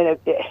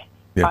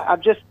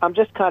just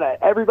kind of,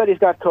 everybody's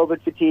got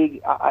COVID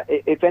fatigue.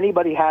 If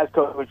anybody has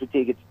COVID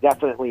fatigue, it's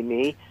definitely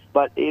me.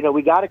 But,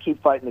 we got to keep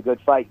fighting the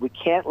good fight. We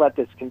can't let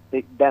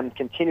them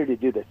continue to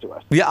do this to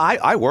us. Yeah,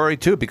 I worry,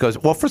 too, because,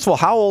 well, first of all,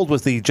 how old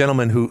was the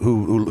gentleman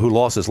who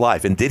lost his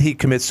life? And did he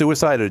commit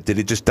suicide or did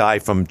he just die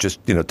from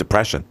just,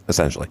 depression,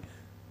 essentially?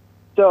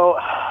 So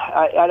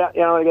I don't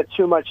want to get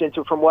too much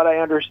into. From what I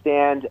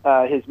understand,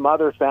 his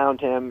mother found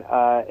him.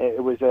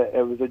 It was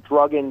a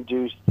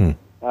drug-induced,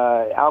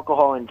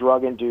 alcohol and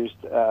drug-induced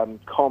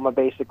coma.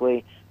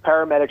 Basically,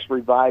 paramedics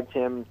revived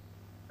him,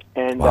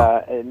 and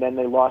then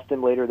they lost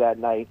him later that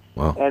night.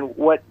 Wow. And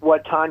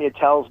what Tanya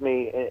tells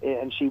me,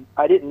 and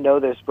I didn't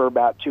know this for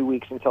about 2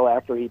 weeks until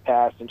after he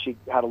passed, and she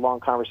had a long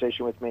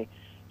conversation with me.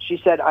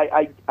 She said,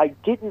 I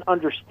didn't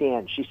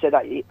understand. She said,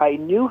 I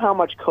knew how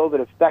much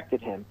COVID affected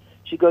him.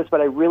 She goes,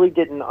 but I really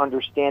didn't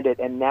understand it,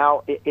 and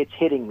now it's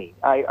hitting me.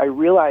 I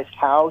realized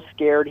how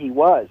scared he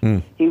was.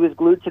 He was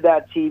glued to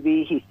that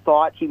TV. He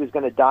thought he was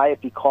going to die if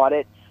he caught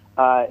it.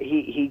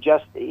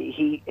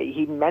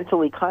 He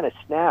mentally kind of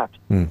snapped,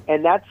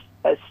 and that's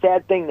a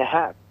sad thing to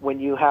have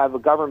when you have a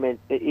government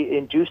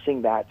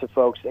inducing that to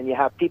folks, and you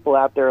have people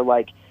out there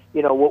like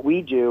what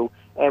we do,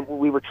 and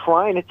we were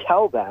trying to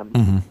tell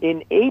them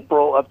in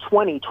April of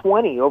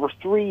 2020, over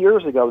 3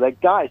 years ago, that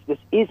guys, this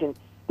isn't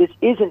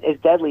as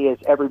deadly as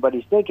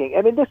everybody's thinking.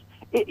 I mean,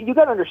 you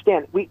got to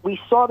understand, we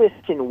saw this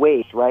in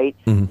waves, right?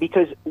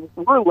 Because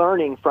we're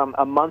learning from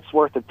a month's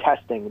worth of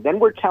testing. Then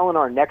we're telling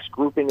our next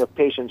grouping of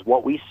patients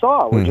what we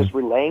saw. We're just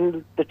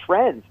relaying the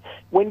trends.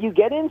 When you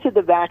get into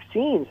the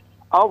vaccines,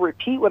 I'll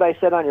repeat what I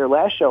said on your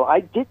last show. I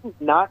did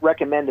not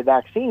recommend the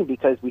vaccine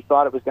because we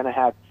thought it was going to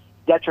have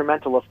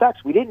detrimental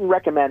effects. We didn't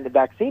recommend the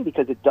vaccine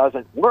because it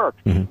doesn't work.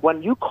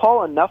 When you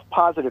call enough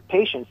positive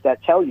patients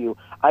that tell you,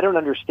 I don't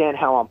understand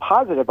how I'm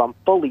positive, I'm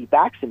fully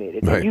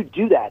vaccinated, and you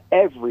do that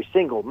every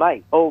single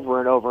night over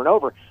and over and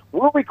over,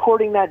 we're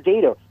recording that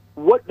data.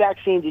 What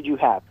vaccine did you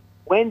have?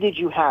 When did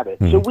you have it?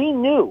 So we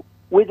knew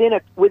within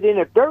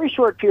a very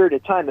short period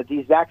of time that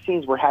these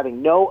vaccines were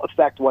having no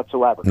effect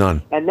whatsoever.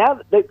 None. And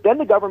now then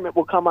the government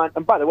will come on,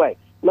 and by the way,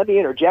 let me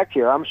interject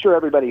here. I'm sure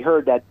everybody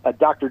heard that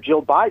Dr.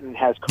 Jill Biden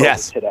has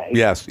COVID today.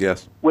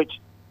 Yes. Which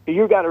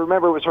you got to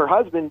remember was her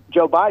husband,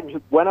 Joe Biden,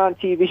 who went on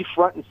TV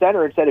front and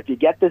center and said, if you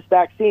get this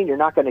vaccine, you're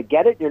not going to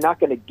get it, you're not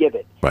going to give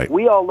it. Right.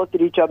 We all looked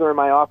at each other in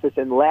my office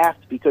and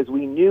laughed because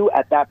we knew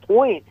at that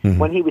point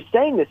when he was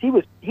saying this, he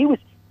was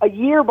a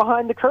year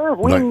behind the curve.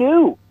 We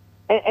knew.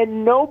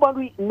 And no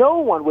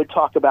one would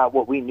talk about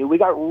what we knew. We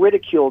got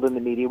ridiculed in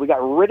the media. We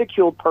got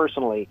ridiculed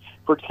personally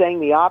for saying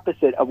the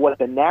opposite of what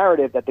the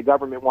narrative that the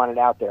government wanted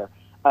out there.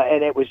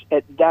 and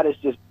that is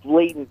just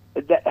blatant.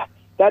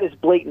 That is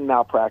blatant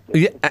malpractice.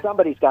 Yeah,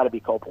 somebody's got to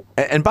be culpable.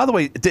 And by the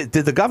way, did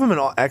the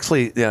government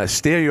actually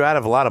steer you out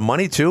of a lot of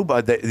money too?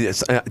 But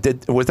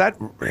was that?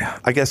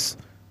 I guess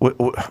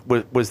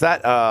was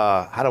that?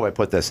 How do I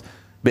put this?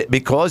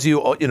 Because you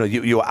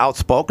were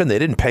outspoken, they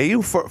didn't pay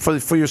you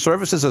for your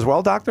services as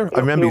well, doctor. I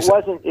remember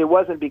it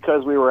wasn't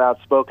because we were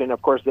outspoken.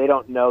 Of course, they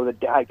don't know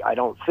that. I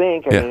don't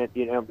think. I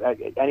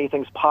mean,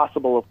 anything's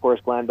possible, of course,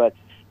 Glenn. But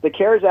the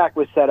CARES Act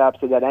was set up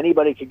so that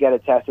anybody could get a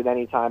test at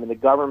any time, and the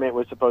government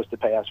was supposed to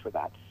pay us for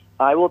that.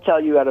 I will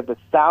tell you, out of the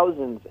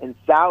thousands and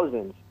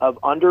thousands of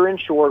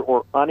underinsured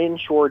or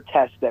uninsured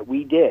tests that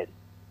we did,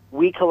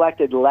 we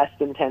collected less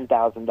than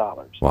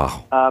 $10,000.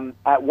 Wow.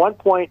 At one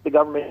point, the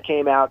government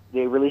came out,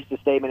 they released a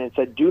statement and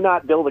said, do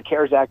not bill the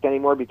CARES Act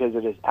anymore because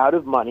it is out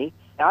of money.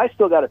 Now, I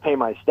still got to pay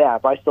my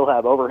staff. I still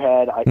have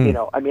overhead. I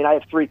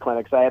have 3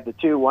 clinics. I have the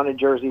 2, one in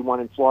Jersey, one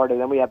in Florida.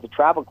 Then we have the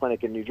travel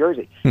clinic in New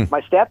Jersey.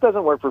 My staff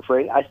doesn't work for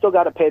free. I still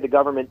got to pay the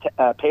government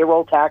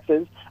payroll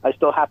taxes. I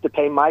still have to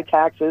pay my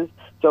taxes.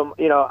 So,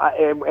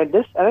 I'm going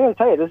to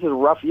tell you, this is a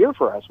rough year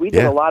for us. We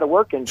did a lot of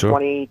work in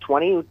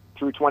 2020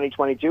 through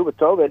 2022 with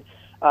COVID.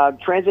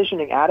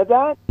 Transitioning out of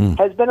that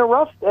has been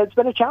it's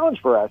been a challenge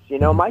for us.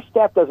 My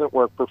staff doesn't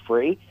work for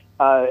free.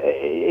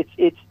 It's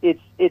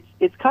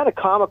kind of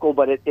comical,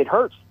 but it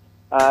hurts.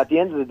 At the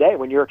end of the day,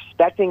 when you're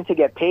expecting to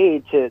get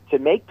paid to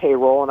make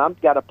payroll, and I've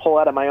got to pull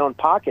out of my own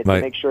pocket to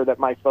make sure that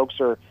my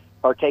folks are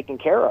taken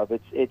care of.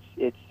 It's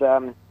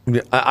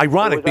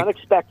ironic. It was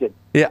unexpected.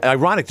 Yeah,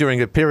 ironic during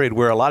a period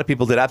where a lot of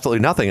people did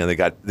absolutely nothing, and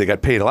they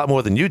got paid a lot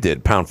more than you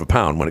did, pound for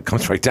pound, when it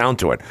comes right down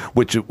to it,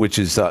 which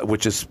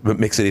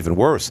makes it even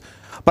worse.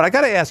 But I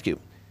got to ask you,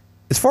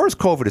 as far as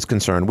COVID is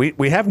concerned,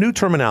 we have new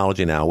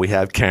terminology now. We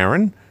have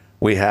Karen.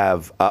 We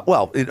have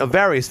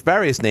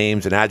various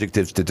names and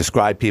adjectives to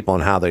describe people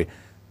and how they.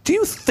 Do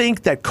you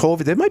think that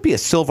COVID? There might be a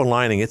silver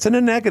lining. It's in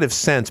a negative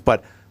sense,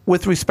 but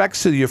with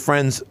respect to your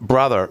friend's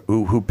brother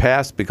who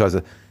passed because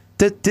of.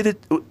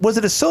 Was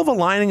it a silver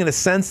lining in a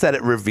sense that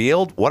it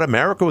revealed what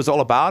America was all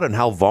about and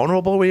how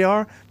vulnerable we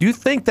are? Do you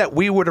think that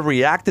we would have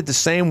reacted the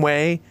same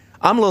way?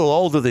 I'm a little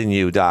older than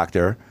you,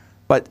 doctor,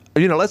 but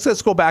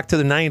let's go back to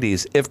the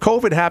 90s. If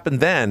COVID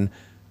happened then,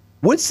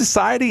 would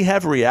society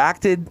have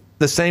reacted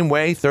the same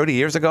way 30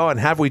 years ago, and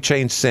have we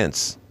changed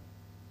since?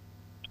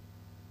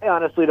 I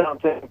honestly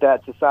don't think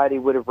that society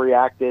would have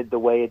reacted the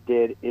way it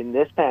did in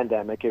this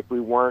pandemic if we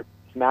weren't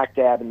smack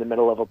dab in the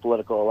middle of a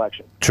political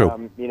election.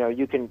 True.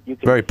 You can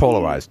very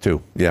polarized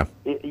too. Yeah.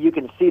 You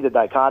can see the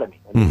dichotomy.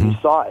 You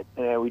saw it.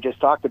 We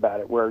just talked about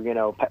it, where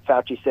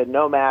Fauci said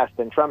no mask,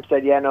 and Trump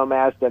said no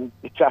mask, and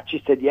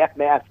Fauci said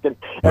mask, and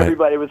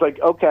everybody was like,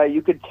 okay.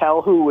 You could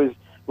tell who was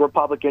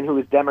Republican, who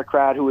was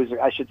Democrat, who was,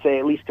 I should say,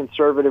 at least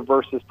conservative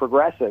versus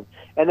progressive.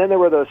 And then there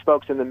were those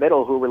folks in the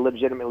middle who were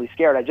legitimately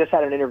scared. I just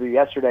had an interview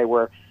yesterday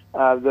where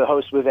the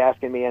host was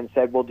asking me and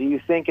said, well, do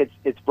you think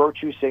it's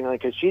virtue signaling?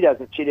 Because she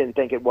didn't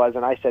think it was,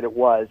 and I said it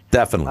was.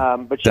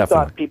 Definitely. But she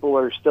thought people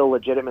are still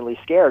legitimately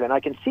scared. And I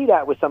can see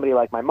that with somebody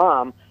like my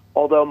mom,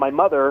 although my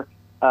mother,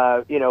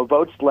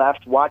 votes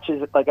left,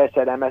 watches, like I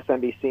said,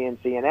 MSNBC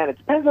and CNN. It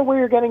depends on where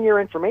you're getting your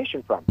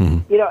information from.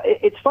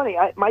 It's funny.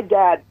 My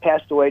dad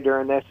passed away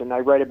during this, and I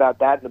write about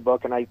that in the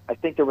book, and I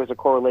think there was a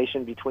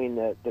correlation between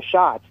the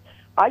shots.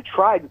 I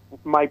tried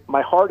my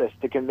hardest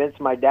to convince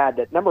my dad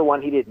that, number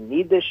one, he didn't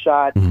need this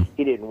shot.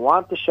 He didn't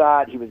want the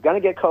shot. He was going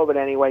to get COVID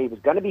anyway. He was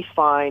going to be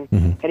fine.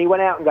 And he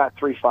went out and got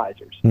 3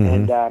 Pfizers.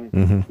 And,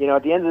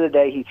 at the end of the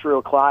day, he threw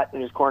a clot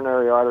in his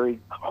coronary artery,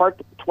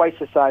 heart twice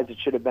the size it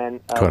should have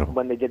been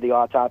when they did the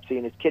autopsy,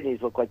 and his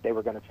kidneys looked like they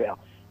were going to fail.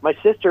 My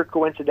sister,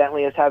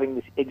 coincidentally, is having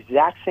the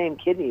exact same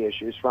kidney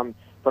issues from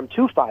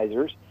 2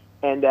 Pfizers.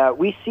 And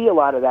we see a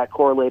lot of that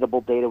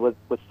correlatable data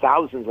with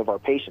thousands of our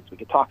patients. We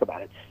could talk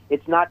about it.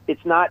 It's not.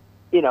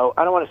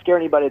 I don't want to scare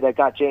anybody that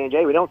got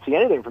J&J. We don't see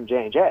anything from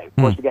J&J. Of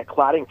course, we get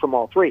clotting from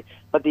all 3.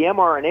 But the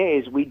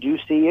mRNAs, we do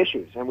see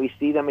issues, and we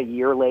see them a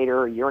year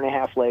later, a year and a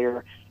half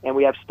later, and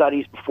we have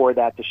studies before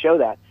that to show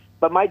that.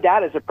 But my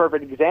dad is a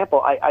perfect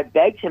example. I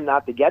begged him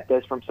not to get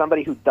this from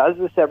somebody who does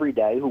this every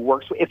day, who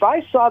works. If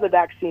I saw the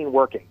vaccine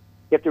working,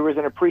 if there was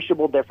an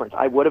appreciable difference,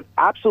 I would have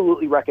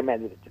absolutely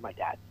recommended it to my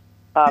dad.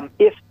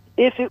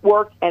 If it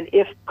worked, and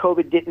if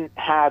COVID didn't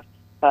have,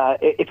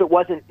 if it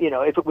wasn't,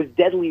 if it was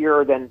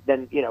deadlier than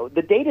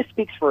the data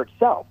speaks for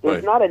itself.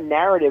 There's not a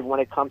narrative when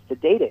it comes to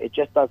data. It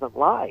just doesn't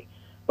lie.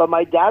 But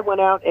my dad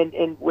went out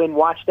and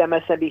watched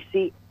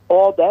MSNBC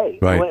all day.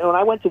 Right. When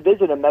I went to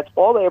visit him, that's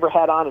all they ever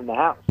had on in the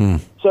house.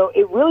 So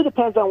it really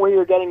depends on where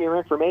you're getting your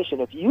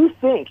information. If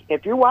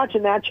you're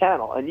watching that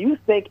channel and you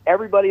think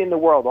everybody in the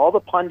world, all the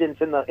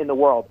pundits in the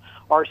world,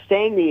 are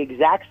saying the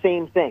exact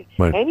same thing,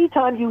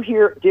 anytime you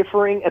hear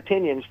differing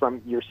opinions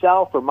from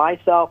yourself or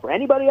myself or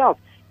anybody else,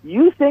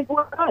 you think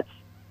we're nuts.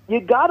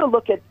 You got to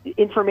look at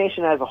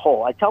information as a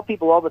whole. I tell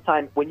people all the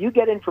time, when you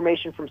get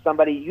information from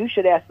somebody, you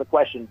should ask the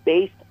question,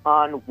 based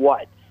on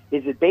what?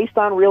 Is it based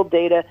on real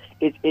data?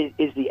 Is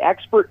the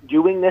expert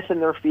doing this in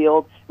their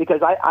field?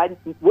 Because I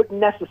wouldn't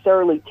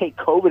necessarily take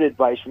COVID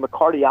advice from a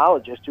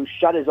cardiologist who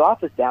shut his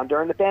office down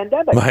during the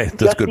pandemic. Right,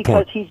 that's just a good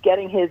because point. he's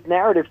getting his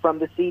narrative from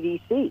the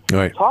CDC.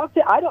 Right.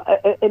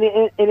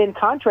 And in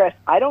contrast,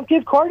 I don't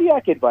give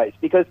cardiac advice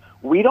because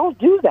we don't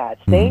do that.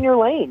 Stay in your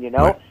lane, you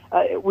know.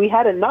 Right. We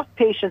had enough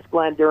patients,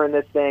 Glenn, during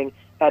this thing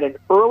at an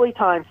early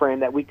time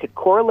frame that we could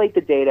correlate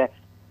the data,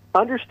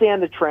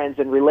 understand the trends,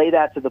 and relay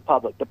that to the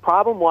public. The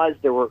problem was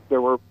there were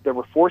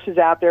forces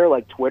out there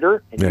like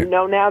Twitter, and you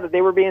know now that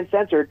they were being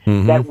censored,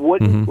 that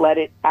wouldn't let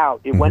it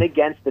out. It went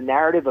against the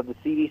narrative of the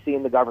CDC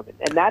and the government,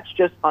 and that's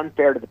just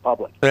unfair to the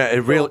public.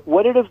 It really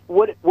Would it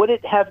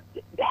have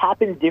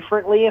happened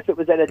differently if it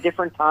was at a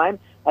different time?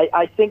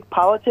 I think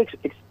politics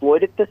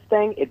exploited this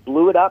thing. It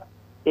blew it up.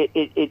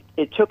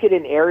 It took it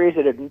in areas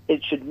that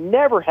it should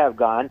never have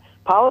gone.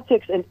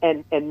 Politics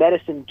and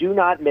medicine do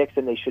not mix,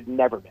 and they should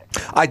never mix.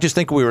 I just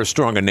think we were a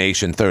stronger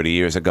nation 30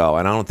 years ago,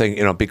 and I don't think,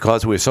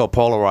 because we were so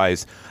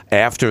polarized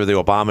after the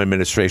Obama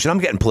administration. I'm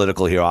getting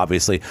political here,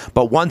 obviously,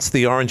 but once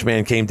the orange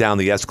man came down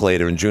the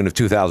escalator in June of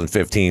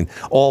 2015,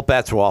 all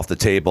bets were off the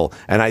table,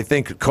 and I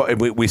think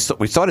we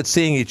started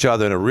seeing each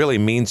other in a really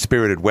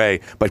mean-spirited way,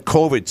 but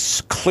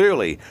COVID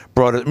clearly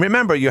brought it.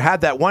 Remember, you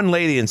had that one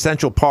lady in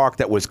Central Park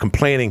that was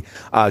complaining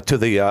to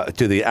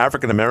the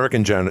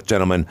African-American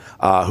gentleman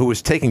who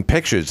was taking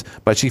pictures,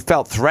 but she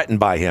felt threatened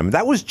by him.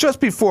 That was just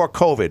before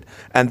COVID,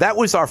 and that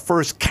was our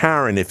first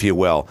Karen, if you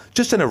will,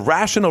 just an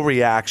irrational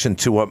reaction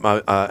to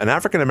an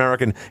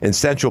African-American in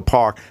Central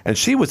Park, and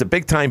she was a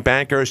big-time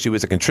banker. She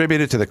was a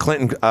contributor to the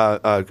Clinton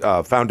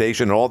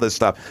Foundation and all this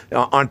stuff.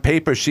 On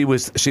paper, she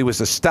was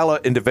a stellar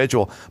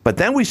individual, but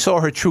then we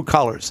saw her true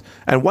colors,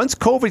 and once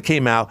COVID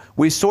came out,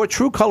 we saw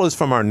true colors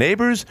from our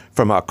neighbors,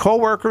 from our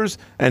coworkers,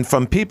 and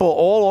from people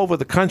all over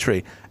the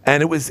country.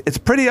 And it's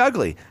pretty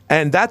ugly.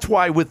 And that's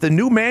why with the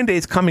new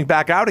mandates coming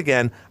back out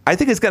again, I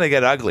think it's going to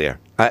get uglier.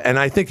 And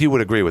I think you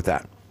would agree with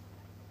that.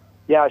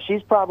 Yeah,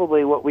 she's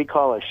probably what we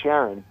call a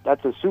Sharon.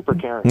 That's a super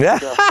Karen. Yeah.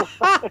 So.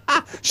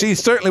 She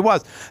certainly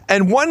was.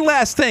 And one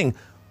last thing.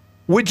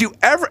 Would you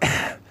ever,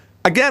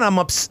 again, I'm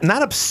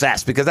not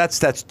obsessed because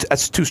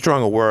that's too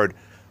strong a word,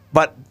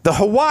 but the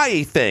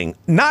Hawaii thing,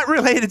 not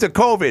related to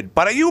COVID,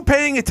 but are you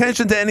paying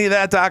attention to any of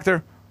that,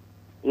 Doctor?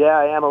 Yeah,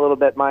 I am a little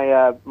bit.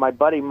 My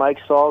buddy Mike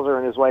Salzer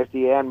and his wife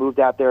Deanne moved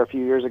out there a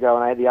few years ago,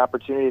 and I had the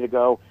opportunity to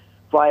go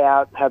fly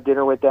out, have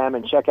dinner with them,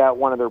 and check out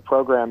one of their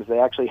programs. They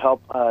actually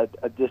help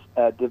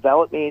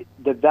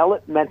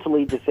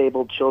developmentally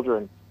disabled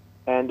children.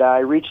 And I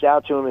reached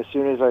out to him as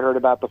soon as I heard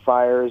about the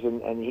fires,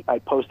 and I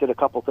posted a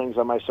couple things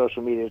on my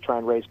social media to try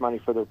and raise money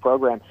for their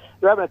program.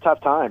 They're having a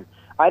tough time.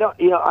 I don't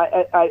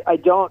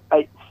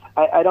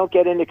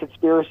get into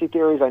conspiracy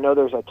theories. I know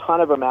there's a ton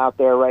of them out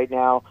there right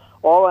now.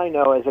 All I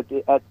know is at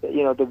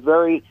the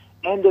very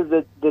end of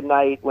the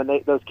night when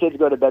those kids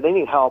go to bed, they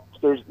need help.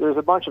 There's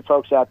a bunch of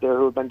folks out there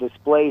who have been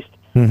displaced,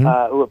 who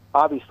have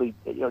obviously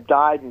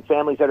died, and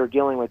families that are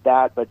dealing with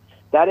that. But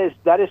that is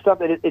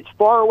something. It's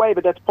far away,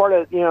 but that's part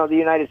of the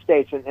United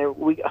States, and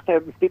we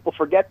people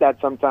forget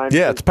that sometimes.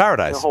 Yeah, it's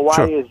paradise.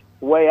 Hawaii is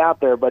way out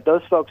there, but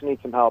those folks need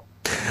some help.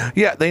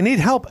 Yeah, they need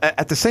help.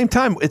 At the same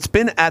time, it's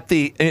been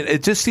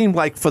it just seemed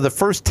like for the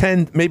first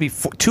 10, maybe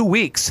 2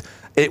 weeks,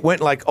 it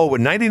went like, with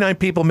 99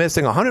 people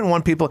missing,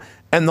 101 people.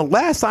 And the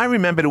last I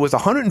remembered, it was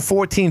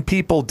 114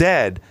 people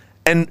dead.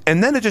 And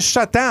then it just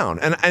shut down.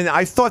 And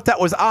I thought that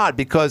was odd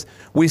because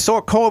we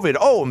saw COVID,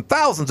 and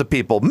thousands of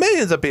people,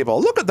 millions of people.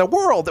 Look at the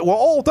world. We're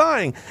all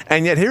dying.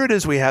 And yet here it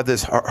is. We have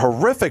this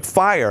horrific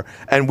fire,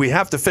 and we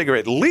have to figure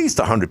at least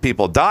 100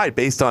 people died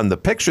based on the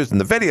pictures and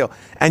the video.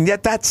 And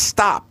yet that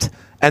stopped.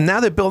 And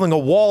now they're building a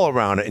wall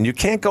around it, and you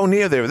can't go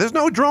near there. There's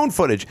no drone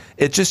footage.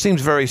 It just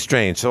seems very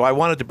strange. So I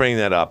wanted to bring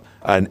that up.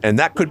 And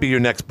that could be your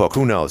next book.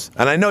 Who knows?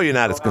 And I know you're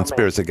not a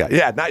conspiracy guy.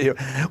 Yeah, not you.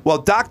 Well,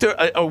 Doctor,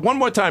 one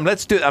more time.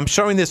 Let's do. I'm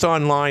showing this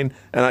online,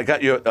 and I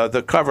got you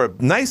the cover.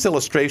 Nice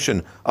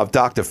illustration of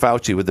Dr.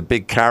 Fauci with the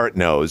big carrot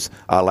nose,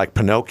 like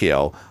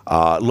Pinocchio,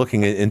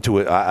 looking into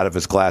it out of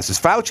his glasses.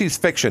 Fauci's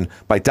Fiction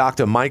by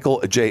Dr.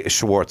 Michael J.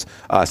 Schwartz.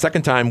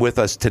 Second time with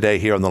us today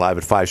here on the Live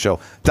at 5 show.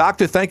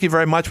 Doctor, thank you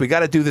very much. We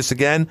got to do this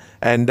again,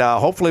 and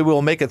hopefully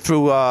we'll make it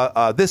through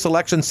this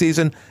election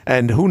season,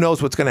 and who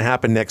knows what's going to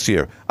happen next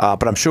year.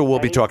 But I'm sure we'll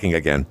be talking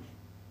again.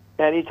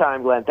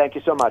 Anytime, Glenn. Thank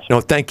you so much.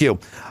 No, thank you.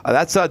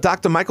 That's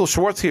Dr. Michael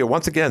Schwartz here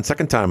once again,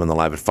 second time on the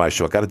Live at 5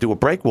 show. Got to do a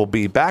break. We'll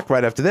be back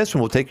right after this,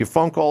 and we'll take your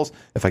phone calls.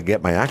 If I can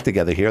get my act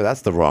together here,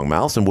 that's the wrong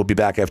mouse, and we'll be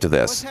back after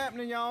this. What's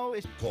happening, y'all?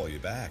 Call you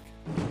back.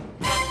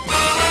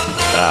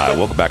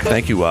 Welcome back.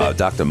 Thank you,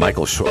 Dr.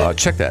 Michael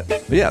Schwartz. Check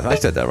that. Yeah, I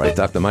said that right.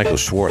 Dr. Michael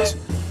Schwartz.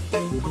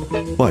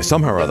 Boy,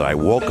 somehow or other, I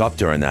woke up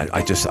during that.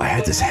 I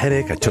had this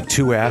headache. I took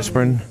 2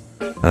 aspirin.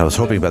 And I was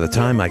hoping by the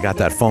time I got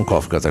that phone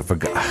call, because I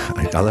forgot,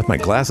 I left my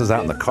glasses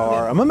out in the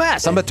car. I'm a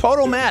mess. I'm a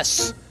total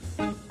mess.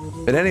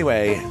 But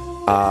anyway,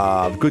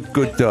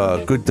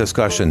 good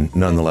discussion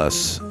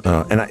nonetheless.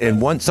 I got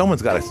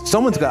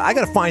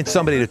to find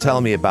somebody to tell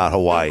me about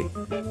Hawaii.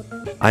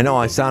 I know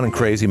I sound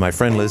crazy. My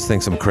friend Liz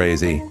thinks I'm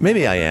crazy.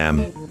 Maybe I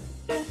am.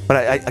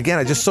 But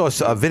I just saw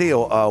a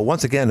video.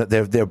 Once again,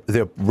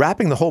 they're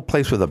wrapping the whole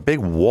place with a big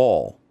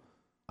wall.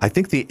 I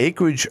think the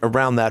acreage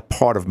around that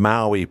part of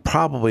Maui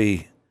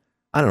probably,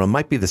 I don't know,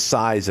 might be the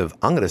size of,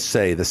 I'm going to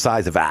say the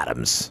size of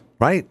Adams,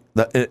 right?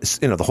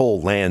 The whole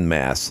land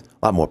mass.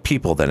 A lot more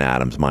people than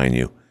Adams, mind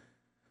you.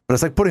 But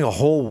it's like putting a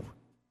whole,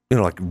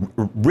 like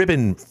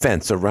ribbon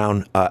fence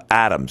around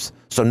Adams,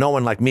 so no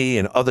one like me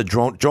and other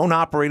drone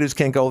operators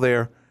can't go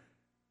there.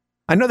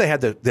 I know they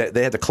had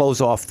to close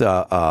off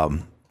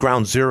the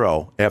Ground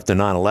Zero after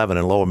 9/11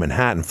 in Lower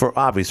Manhattan for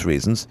obvious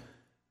reasons.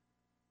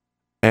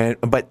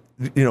 But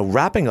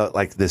wrapping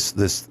like this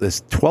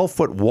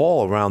 12-foot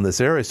wall around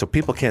this area so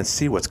people can't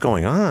see what's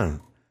going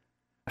on,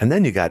 and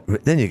then you got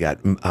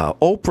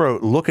Oprah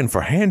looking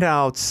for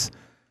handouts,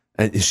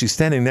 and she's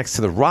standing next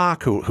to The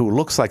Rock, who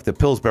looks like the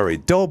Pillsbury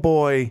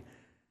Doughboy.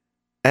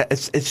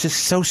 It's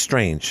just so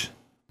strange.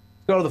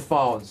 Go to the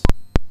phones.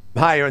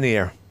 Hi, you're in the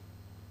air.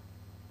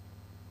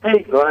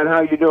 Hey, Glenn, how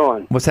you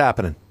doing? What's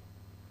happening?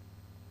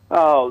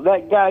 Oh,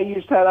 that guy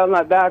you said I'm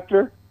not a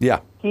doctor?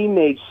 Yeah. He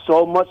made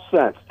so much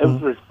sense. It was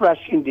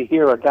refreshing to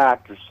hear a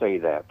doctor say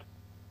that.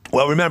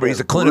 Well, remember, he's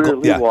a clinical...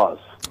 Really was.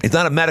 He's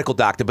not a medical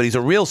doctor, but he's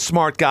a real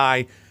smart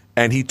guy,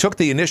 and he took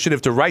the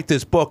initiative to write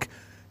this book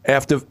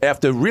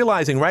after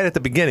realizing right at the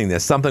beginning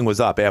that something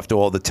was up after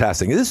all the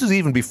testing. This was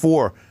even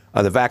before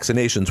the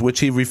vaccinations,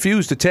 which he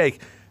refused to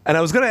take. And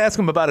I was going to ask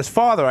him about his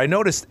father. I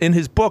noticed in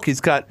his book he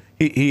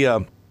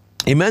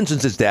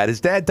mentions his dad.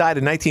 His dad died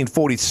in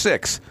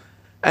 1946.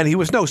 And he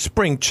was no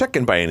spring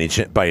chicken by any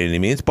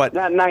means, but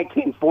not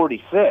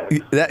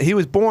 1946. He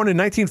was born in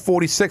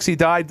 1946. He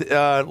died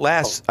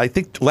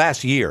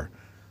last year.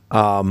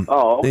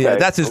 Okay. Yeah,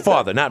 that's his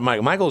father, not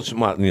Michael. Michael's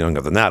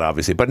younger than that,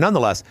 obviously, but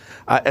nonetheless,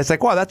 it's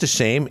like, wow, that's a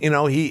shame.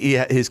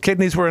 His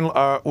kidneys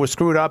were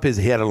screwed up.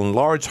 He had an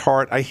enlarged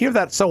heart. I hear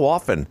that so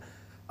often.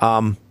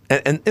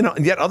 And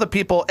yet other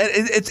people,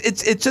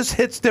 it just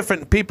hits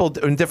different people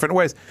in different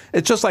ways.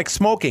 It's just like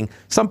smoking.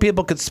 Some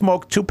people could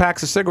smoke 2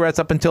 packs of cigarettes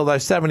up until they're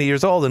 70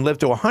 years old and live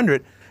to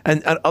 100,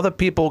 and other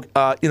people,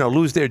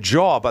 lose their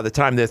jaw by the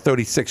time they're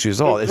 36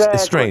 years old. Exactly.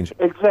 It's strange.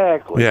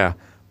 Exactly. Yeah,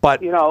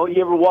 but you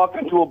ever walk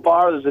into a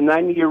bar? There's a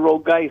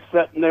 90-year-old guy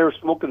sitting there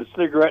smoking a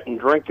cigarette and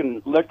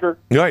drinking liquor.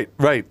 Right.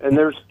 And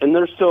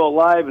they're still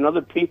alive, and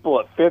other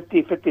people at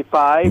 50,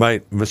 55.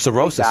 Right, with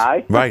cirrhosis.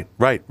 Die.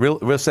 Right.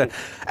 Real sad.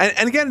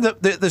 And again,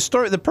 the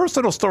story, the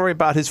personal story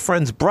about his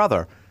friend's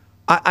brother.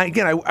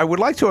 I would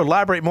like to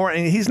elaborate more.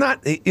 And he's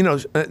not,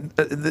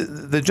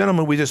 the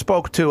gentleman we just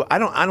spoke to. I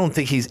don't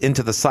think he's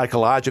into the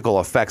psychological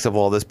effects of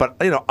all this. But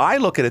I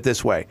look at it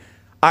this way.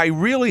 I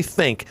really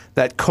think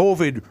that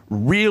COVID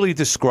really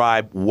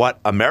described what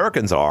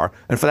Americans are,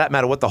 and for that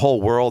matter, what the whole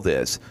world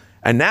is.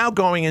 And now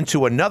going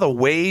into another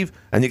wave,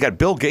 and you got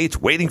Bill Gates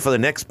waiting for the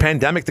next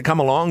pandemic to come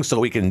along so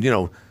we can,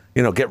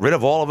 get rid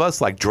of all of us,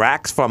 like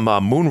Drax from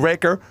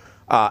Moonraker.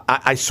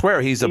 I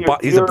swear he's a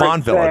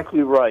Bond villain.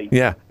 Exactly right.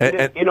 Yeah,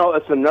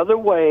 it's another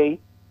way.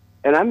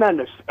 And I'm not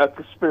a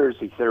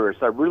conspiracy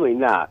theorist. I'm really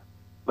not.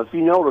 But if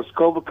you notice,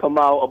 COVID come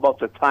out about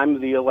the time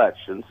of the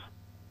elections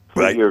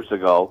 3 years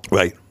ago.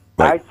 Right.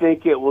 I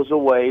think it was a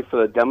way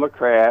for the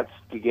Democrats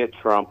to get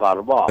Trump out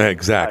of office.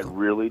 Exactly. I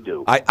really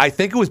do. I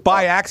think it was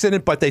by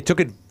accident, but they took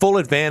full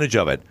advantage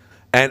of it.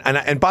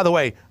 And by the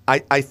way,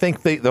 I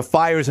think the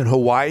fires in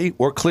Hawaii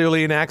were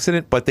clearly an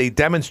accident, but they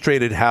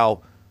demonstrated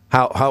how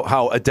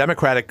a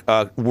Democratic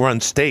run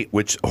state,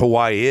 which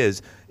Hawaii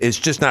is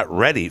just not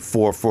ready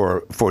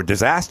for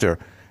disaster.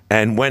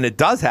 And when it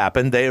does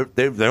happen, they're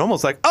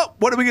almost like, oh,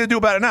 what are we going to do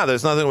about it now?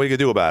 There's nothing we can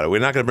do about it. We're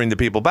not going to bring the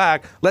people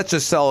back. Let's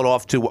just sell it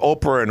off to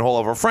Oprah and all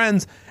of her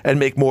friends and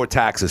make more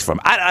taxes from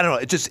it. I don't know.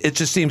 It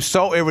just seems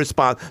so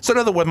irresponsible. So in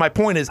other words, my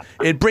point is,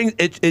 it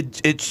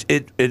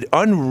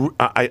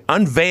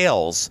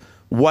unveils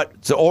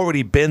what's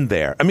already been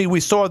there. I mean,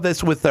 we saw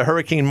this with the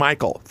Hurricane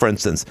Michael, for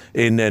instance,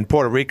 in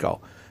Puerto Rico.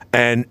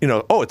 And,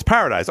 it's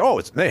paradise.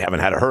 They haven't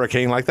had a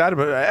hurricane like that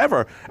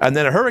ever. And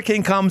then a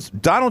hurricane comes,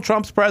 Donald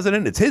Trump's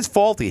president, it's his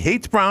fault, he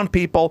hates brown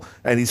people,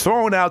 and he's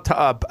throwing out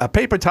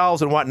paper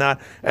towels and whatnot,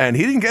 and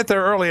he didn't get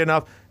there early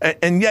enough.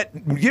 And yet,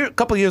 a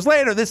couple of years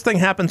later, this thing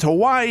happens to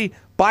Hawaii.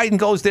 Biden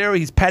goes there,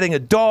 he's petting a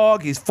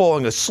dog, he's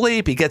falling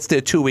asleep, he gets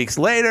there 2 weeks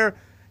later.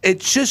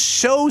 It just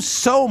shows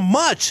so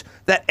much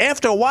that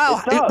after a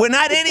while, we're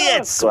not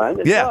idiots.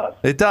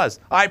 It does.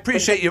 I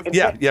appreciate you.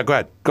 Yeah,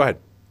 go ahead.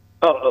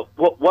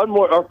 One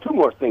more or two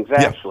more things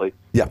actually.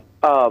 Yeah.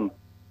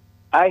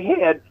 I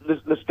had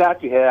this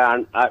doctor you had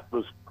on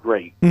was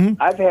great.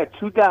 Mm-hmm. I've had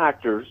 2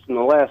 doctors in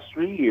the last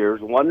 3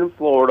 years, one in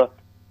Florida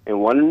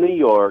and one in New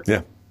York.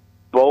 Yeah.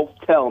 Both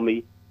tell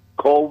me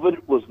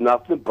COVID was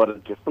nothing but a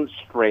different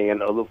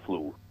strand of the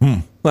flu.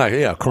 Right.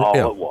 Yeah. It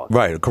was.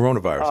 Right.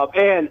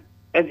 Coronavirus.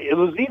 And it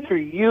was either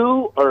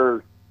you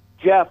or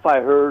Jeff. I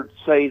heard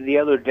say the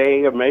other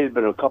day, or maybe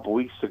been a couple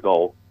weeks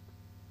ago,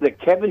 that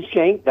Kevin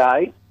Shank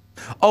died.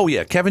 Oh,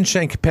 yeah. Kevin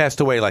Shank passed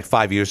away like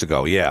 5 years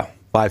ago. Yeah.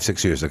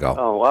 5-6 years ago.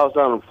 Oh, I was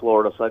down in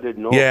Florida, so I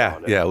didn't know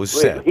about it. Yeah, it was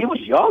sad. He was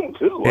young,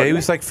 too. Yeah, he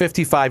was like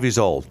 55 years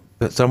old.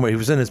 Somewhere he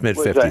was in his mid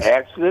Was it an 50s.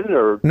 accident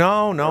or?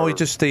 No.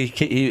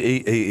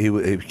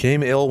 He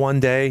became ill one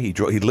day. He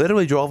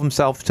literally drove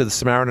himself to the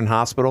Samaritan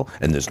Hospital,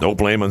 and there's no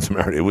blame on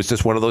Samaritan. It was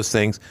just one of those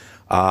things.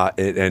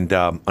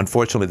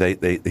 Unfortunately,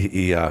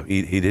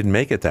 he didn't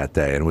make it that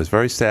day, and it was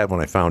very sad when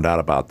I found out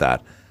about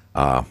that.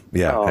 Oh,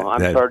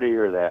 I'm sorry to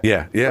hear that.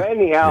 Yeah. But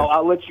anyhow,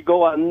 I'll let you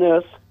go on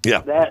this.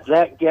 Yeah.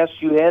 That guest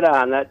you had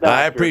on, that doctor,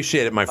 I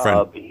appreciate it, my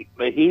friend.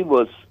 He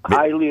was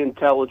highly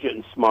intelligent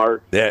and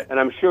smart. Yeah. And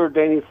I'm sure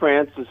Danny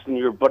Francis and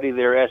your buddy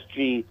there,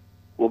 SG,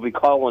 will be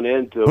calling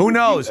in to Who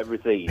knows?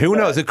 Everything. Who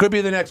knows? It could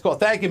be the next call.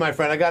 Thank you, my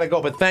friend. I got to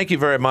go, but thank you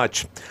very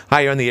much. Hi,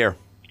 you're on the air.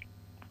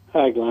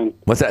 Hi, Glenn.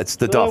 What's that? It's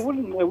the Duff. I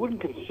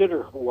wouldn't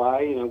consider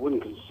Hawaii, and I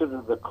wouldn't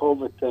consider the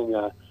COVID thing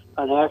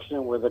an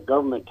accident where the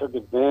government took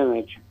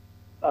advantage.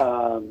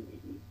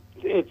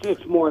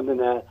 It's more than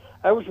that.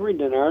 I was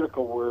reading an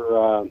article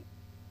where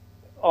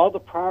all the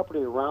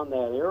property around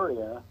that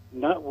area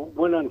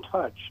went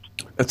untouched.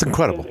 That's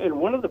incredible.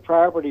 And one of the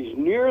properties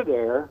near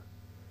there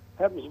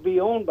happens to be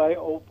owned by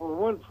Oprah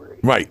Winfrey.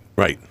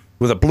 Right.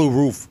 With a blue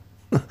roof.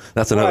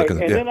 That's another.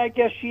 Right. And then I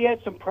guess she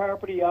had some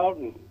property out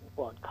in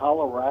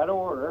Colorado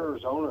or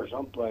Arizona or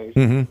someplace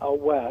out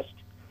west.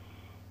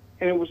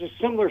 And it was a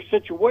similar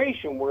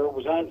situation where it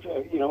was on,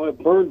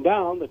 it burned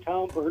down, the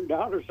town burned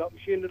down or something.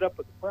 She ended up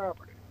with the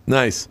property.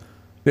 Nice.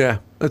 Yeah.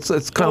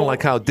 It's kind of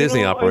like how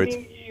Disney operates. I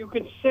mean, you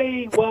can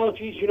say, well,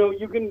 geez,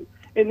 you can,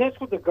 and that's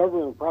what the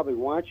government probably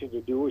wants you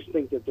to do is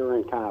think that they're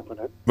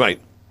incompetent.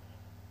 Right.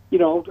 I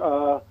don't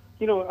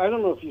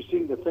know if you've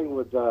seen the thing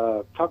with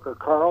Tucker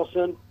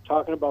Carlson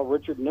talking about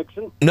Richard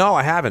Nixon. No,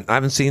 I haven't. I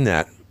haven't seen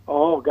that.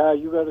 Oh, God,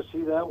 you got to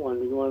see that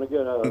one. You want to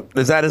get a...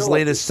 Is that his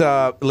latest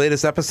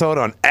episode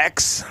on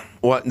X?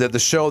 What, the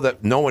show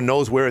that no one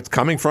knows where it's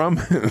coming from?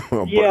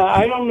 Yeah,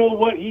 I don't know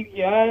what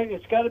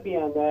it's got to be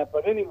on that.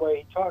 But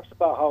anyway, he talks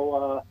about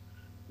how,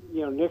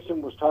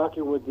 Nixon was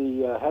talking with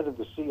the head of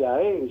the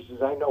CIA, and he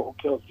says, I know who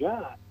killed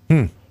John.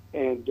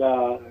 And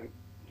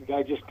the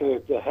guy just,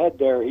 the head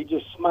there, he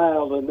just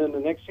smiled, and then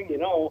the next thing you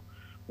know,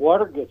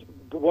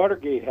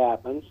 Watergate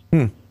happens.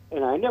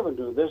 And I never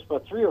knew this,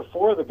 but 3 or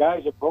 4 of the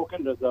guys that broke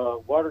into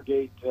the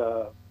Watergate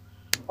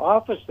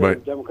office, the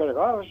Democratic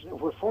office,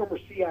 were former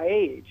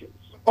CIA agents.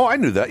 Oh, I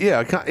knew that. Yeah,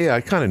 I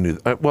kind of knew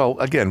that. Well,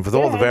 again, with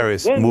all the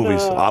various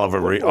movies,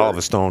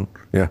 Oliver Stone.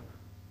 Yeah.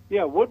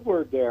 Yeah,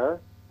 Woodward there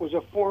was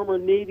a former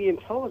Navy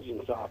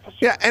intelligence officer.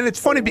 Yeah, and it's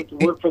funny.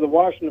 He worked for the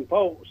Washington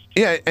Post.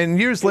 Yeah, and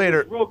years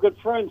later, he was real good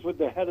friends with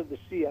the head of the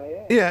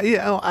CIA.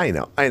 Yeah. Oh, I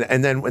know.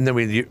 And then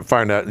we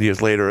find out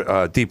years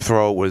later, Deep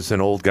Throat was an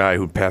old guy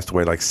who passed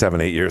away like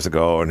 7-8 years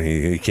ago, and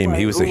he came. Right,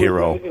 he was a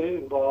hero.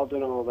 Involved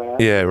in all that.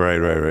 Yeah.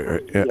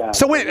 Right. Yeah.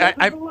 So wait,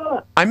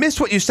 I missed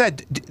what you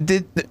said.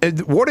 Did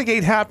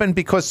Watergate happen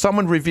because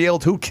someone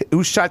revealed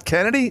who shot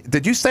Kennedy?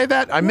 Did you say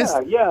that? I missed.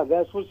 Yeah,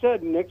 that's what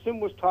said. Nixon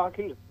was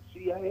talking to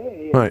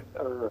CIA, right,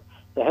 or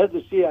the head of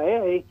the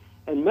CIA,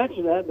 and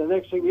mentioned that. And the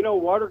next thing you know,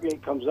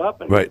 Watergate comes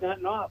up, and he's not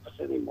in office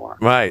anymore.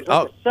 Right.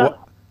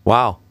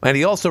 Wow. And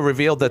he also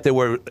revealed that there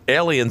were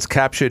aliens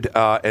captured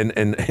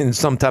in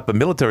some type of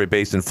military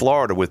base in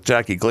Florida with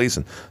Jackie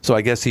Gleason. So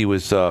I guess he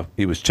was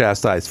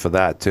chastised for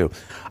that too.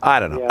 I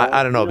don't know. Yeah,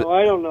 I don't know.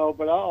 I don't know.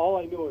 But all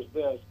I know is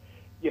this.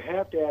 You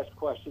have to ask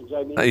questions.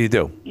 I mean, you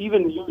do.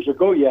 Even years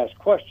ago, you asked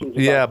questions.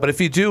 Yeah, but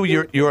if you do,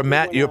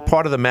 you're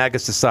part of the MAGA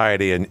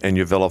society, and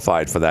you're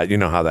vilified for that. You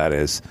know how that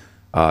is.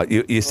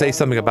 You say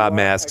something about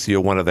masks, you're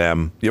one of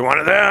them. You're one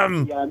of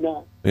them. Yeah, I'm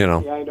not. You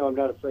know. Yeah, I know. I'm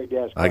not afraid to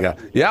ask questions.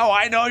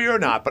 I know you're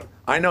not, but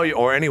I know you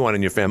or anyone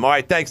in your family. All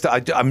right, thanks.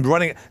 I'm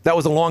running. That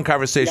was a long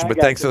conversation, but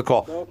thanks for the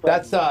call. No,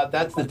 that's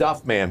the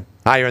Duff Man.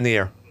 Hi, you're in the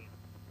air.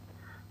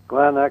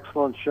 Glenn,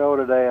 excellent show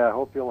today. I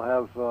hope you'll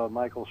have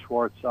Michael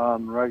Schwartz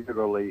on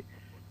regularly.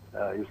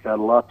 He's got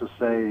a lot to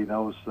say. He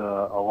knows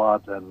a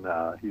lot, and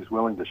he's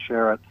willing to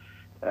share it.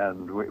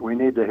 And we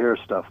need to hear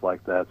stuff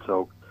like that.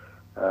 So,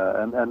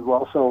 and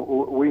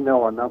also we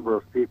know a number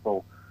of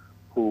people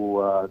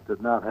who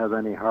did not have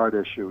any heart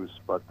issues,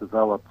 but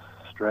developed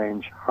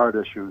strange heart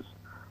issues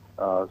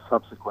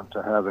subsequent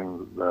to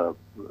having the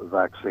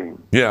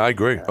vaccine. Yeah, I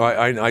agree.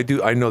 I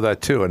do. I know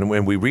that too, and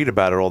when we read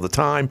about it all the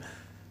time.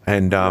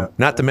 And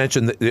not to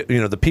mention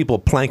the people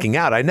planking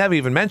out. I never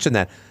even mentioned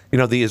that.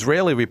 The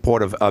Israeli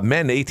report of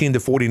men 18 to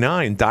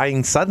 49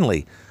 dying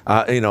suddenly.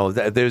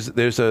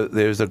 There's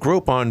a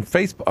group on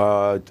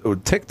Facebook, or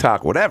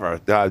TikTok, whatever,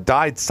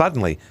 died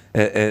suddenly.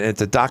 And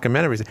it's a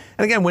documentary.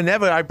 And again,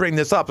 whenever I bring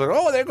this up, like,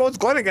 oh, there goes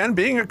Glenn again,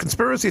 being a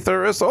conspiracy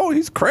theorist. Oh,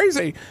 he's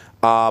crazy.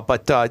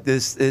 But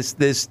there's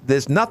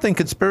nothing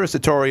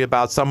conspiratory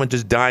about someone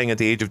just dying at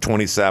the age of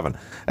 27.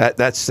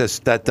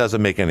 That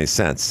doesn't make any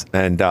sense.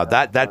 And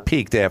that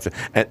peaked after.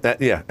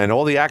 And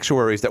all the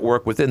actuaries that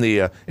work within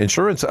the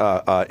insurance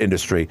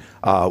industry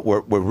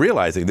were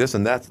realizing this,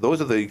 and those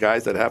are the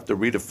guys that have to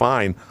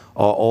redefine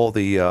all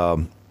the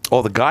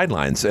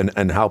guidelines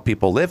and how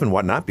people live and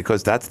whatnot,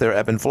 because that's their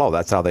ebb and flow.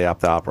 That's how they have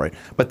to operate.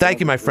 But thank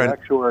you, my friend.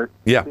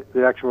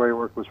 The actuary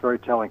work was very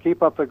telling.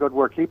 Keep up the good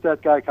work. Keep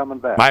that guy coming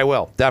back. I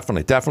will.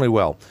 Definitely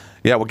will.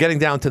 Yeah, we're getting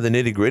down to the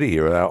nitty-gritty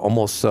here.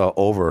 Almost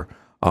over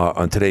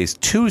on today's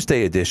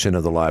Tuesday edition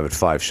of the Live at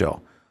 5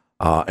 show.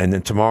 And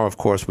then tomorrow, of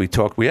course,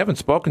 we haven't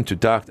spoken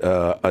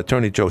to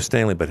Attorney Joe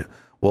Stanley, but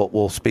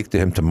we'll speak to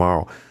him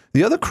tomorrow.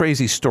 The other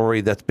crazy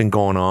story that's been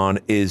going on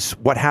is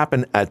what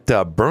happened at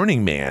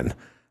Burning Man.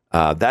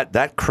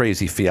 That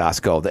crazy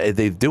fiasco.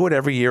 They do it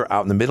every year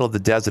out in the middle of the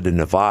desert in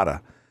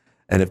Nevada.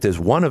 And if there's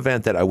one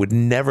event that I would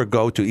never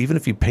go to, even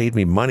if you paid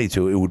me money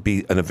to, it would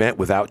be an event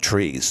without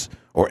trees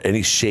or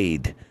any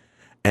shade.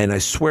 And I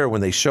swear,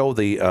 when they show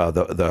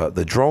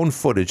the drone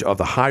footage of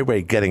the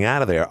highway getting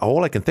out of there,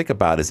 all I can think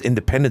about is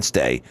Independence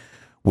Day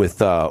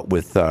with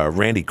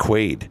Randy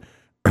Quaid.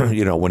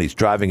 When he's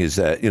driving his,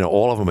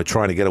 all of them are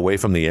trying to get away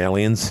from the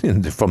aliens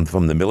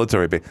from the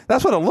military.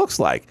 That's what it looks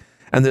like.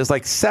 And there's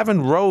like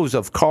 7 rows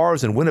of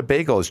cars and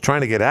Winnebagos trying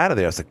to get out of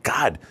there. I said,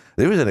 God,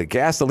 they was in a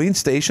gasoline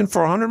station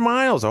for 100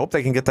 miles. I hope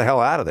they can get the hell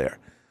out of there.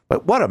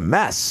 But what a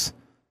mess.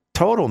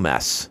 Total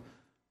mess.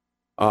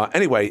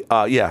 Anyway,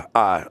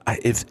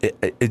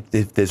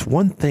 if there's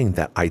one thing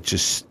that I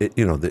just,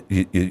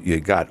 you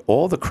got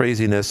all the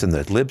craziness and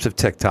the libs of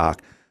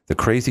TikTok, the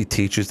crazy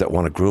teachers that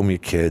want to groom your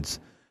kids,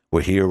 or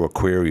here, or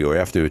queer, or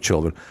after your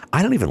children.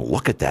 I don't even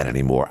look at that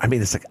anymore. I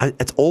mean, it's like,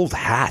 it's old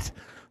hat.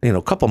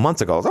 A couple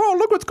months ago, oh,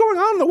 look what's going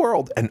on in the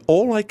world. And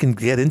all I can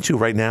get into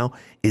right now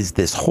is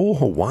this whole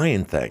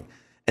Hawaiian thing.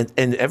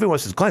 And everyone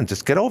says, Glenn,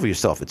 just get over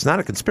yourself. It's not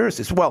a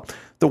conspiracy. So, well,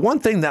 the one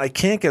thing that I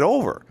can't get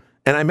over,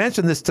 and I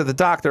mentioned this to the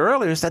doctor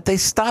earlier, is that they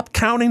stopped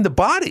counting the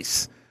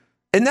bodies.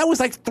 And that was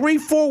like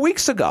 3-4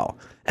 weeks ago.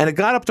 And it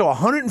got up to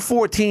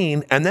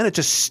 114, and then it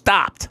just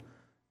stopped.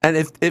 And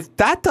if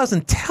that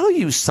doesn't tell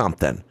you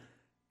something,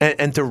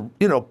 and to,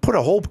 put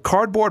a whole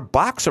cardboard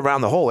box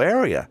around the whole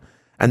area,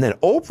 and then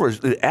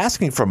Oprah's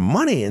asking for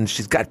money, and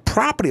she's got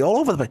property all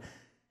over the place.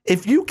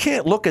 If you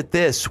can't look at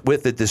this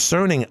with a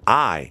discerning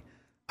eye,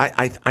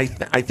 I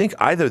think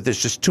either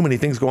there's just too many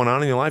things going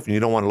on in your life and you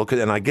don't want to look at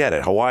it, and I get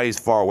it. Hawaii's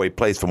a faraway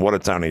place from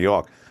Watertown, New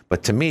York.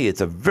 But to me,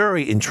 it's a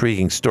very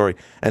intriguing story.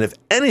 And if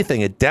anything,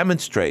 it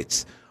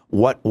demonstrates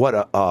what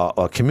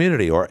a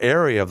community or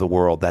area of the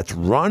world that's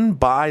run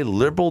by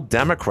liberal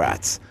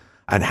Democrats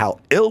and how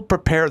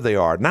ill-prepared they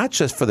are, not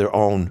just for their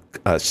own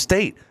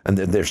state and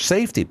their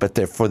safety,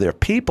 but for their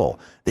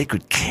people. They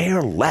could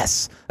care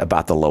less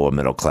about the lower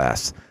middle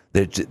class.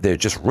 They're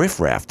just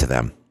riffraff to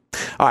them.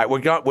 All right,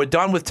 we're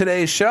done with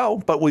today's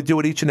show, but we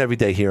do it each and every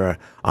day here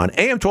on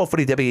AM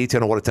 1240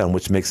 WE10 Watertown,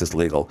 which makes us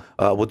legal.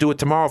 We'll do it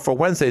tomorrow for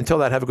Wednesday. Until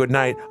that, have a good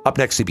night. Up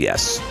next,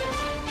 CBS.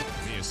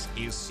 This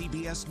is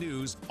CBS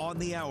News on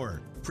the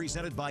Hour,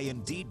 presented by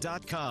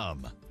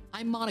Indeed.com.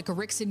 I'm Monica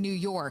Ricks in New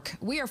York.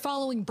 We are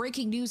following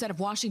breaking news out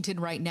of Washington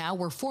right now,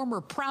 where former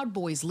Proud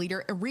Boys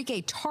leader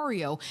Enrique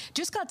Tarrio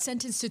just got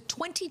sentenced to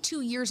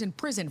 22 years in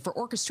prison for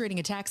orchestrating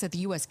attacks at the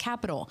U.S.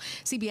 Capitol.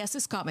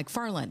 CBS's Scott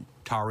McFarland.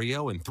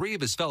 Tarrio and 3 of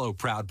his fellow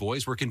Proud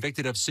Boys were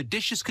convicted of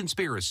seditious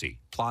conspiracy,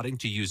 plotting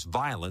to use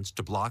violence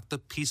to block the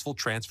peaceful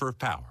transfer of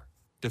power.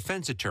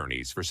 Defense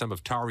attorneys for some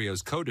of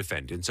Tarrio's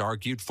co-defendants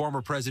argued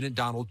former President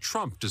Donald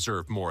Trump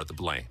deserved more of the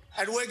blame.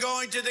 And we're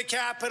going to the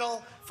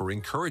Capitol for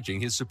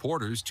encouraging his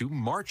supporters to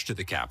march to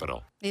the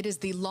Capitol. It is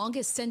the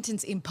longest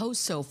sentence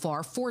imposed so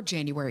far for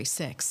January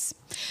 6.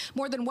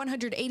 More than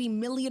 180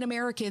 million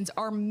Americans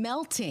are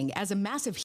melting as a massive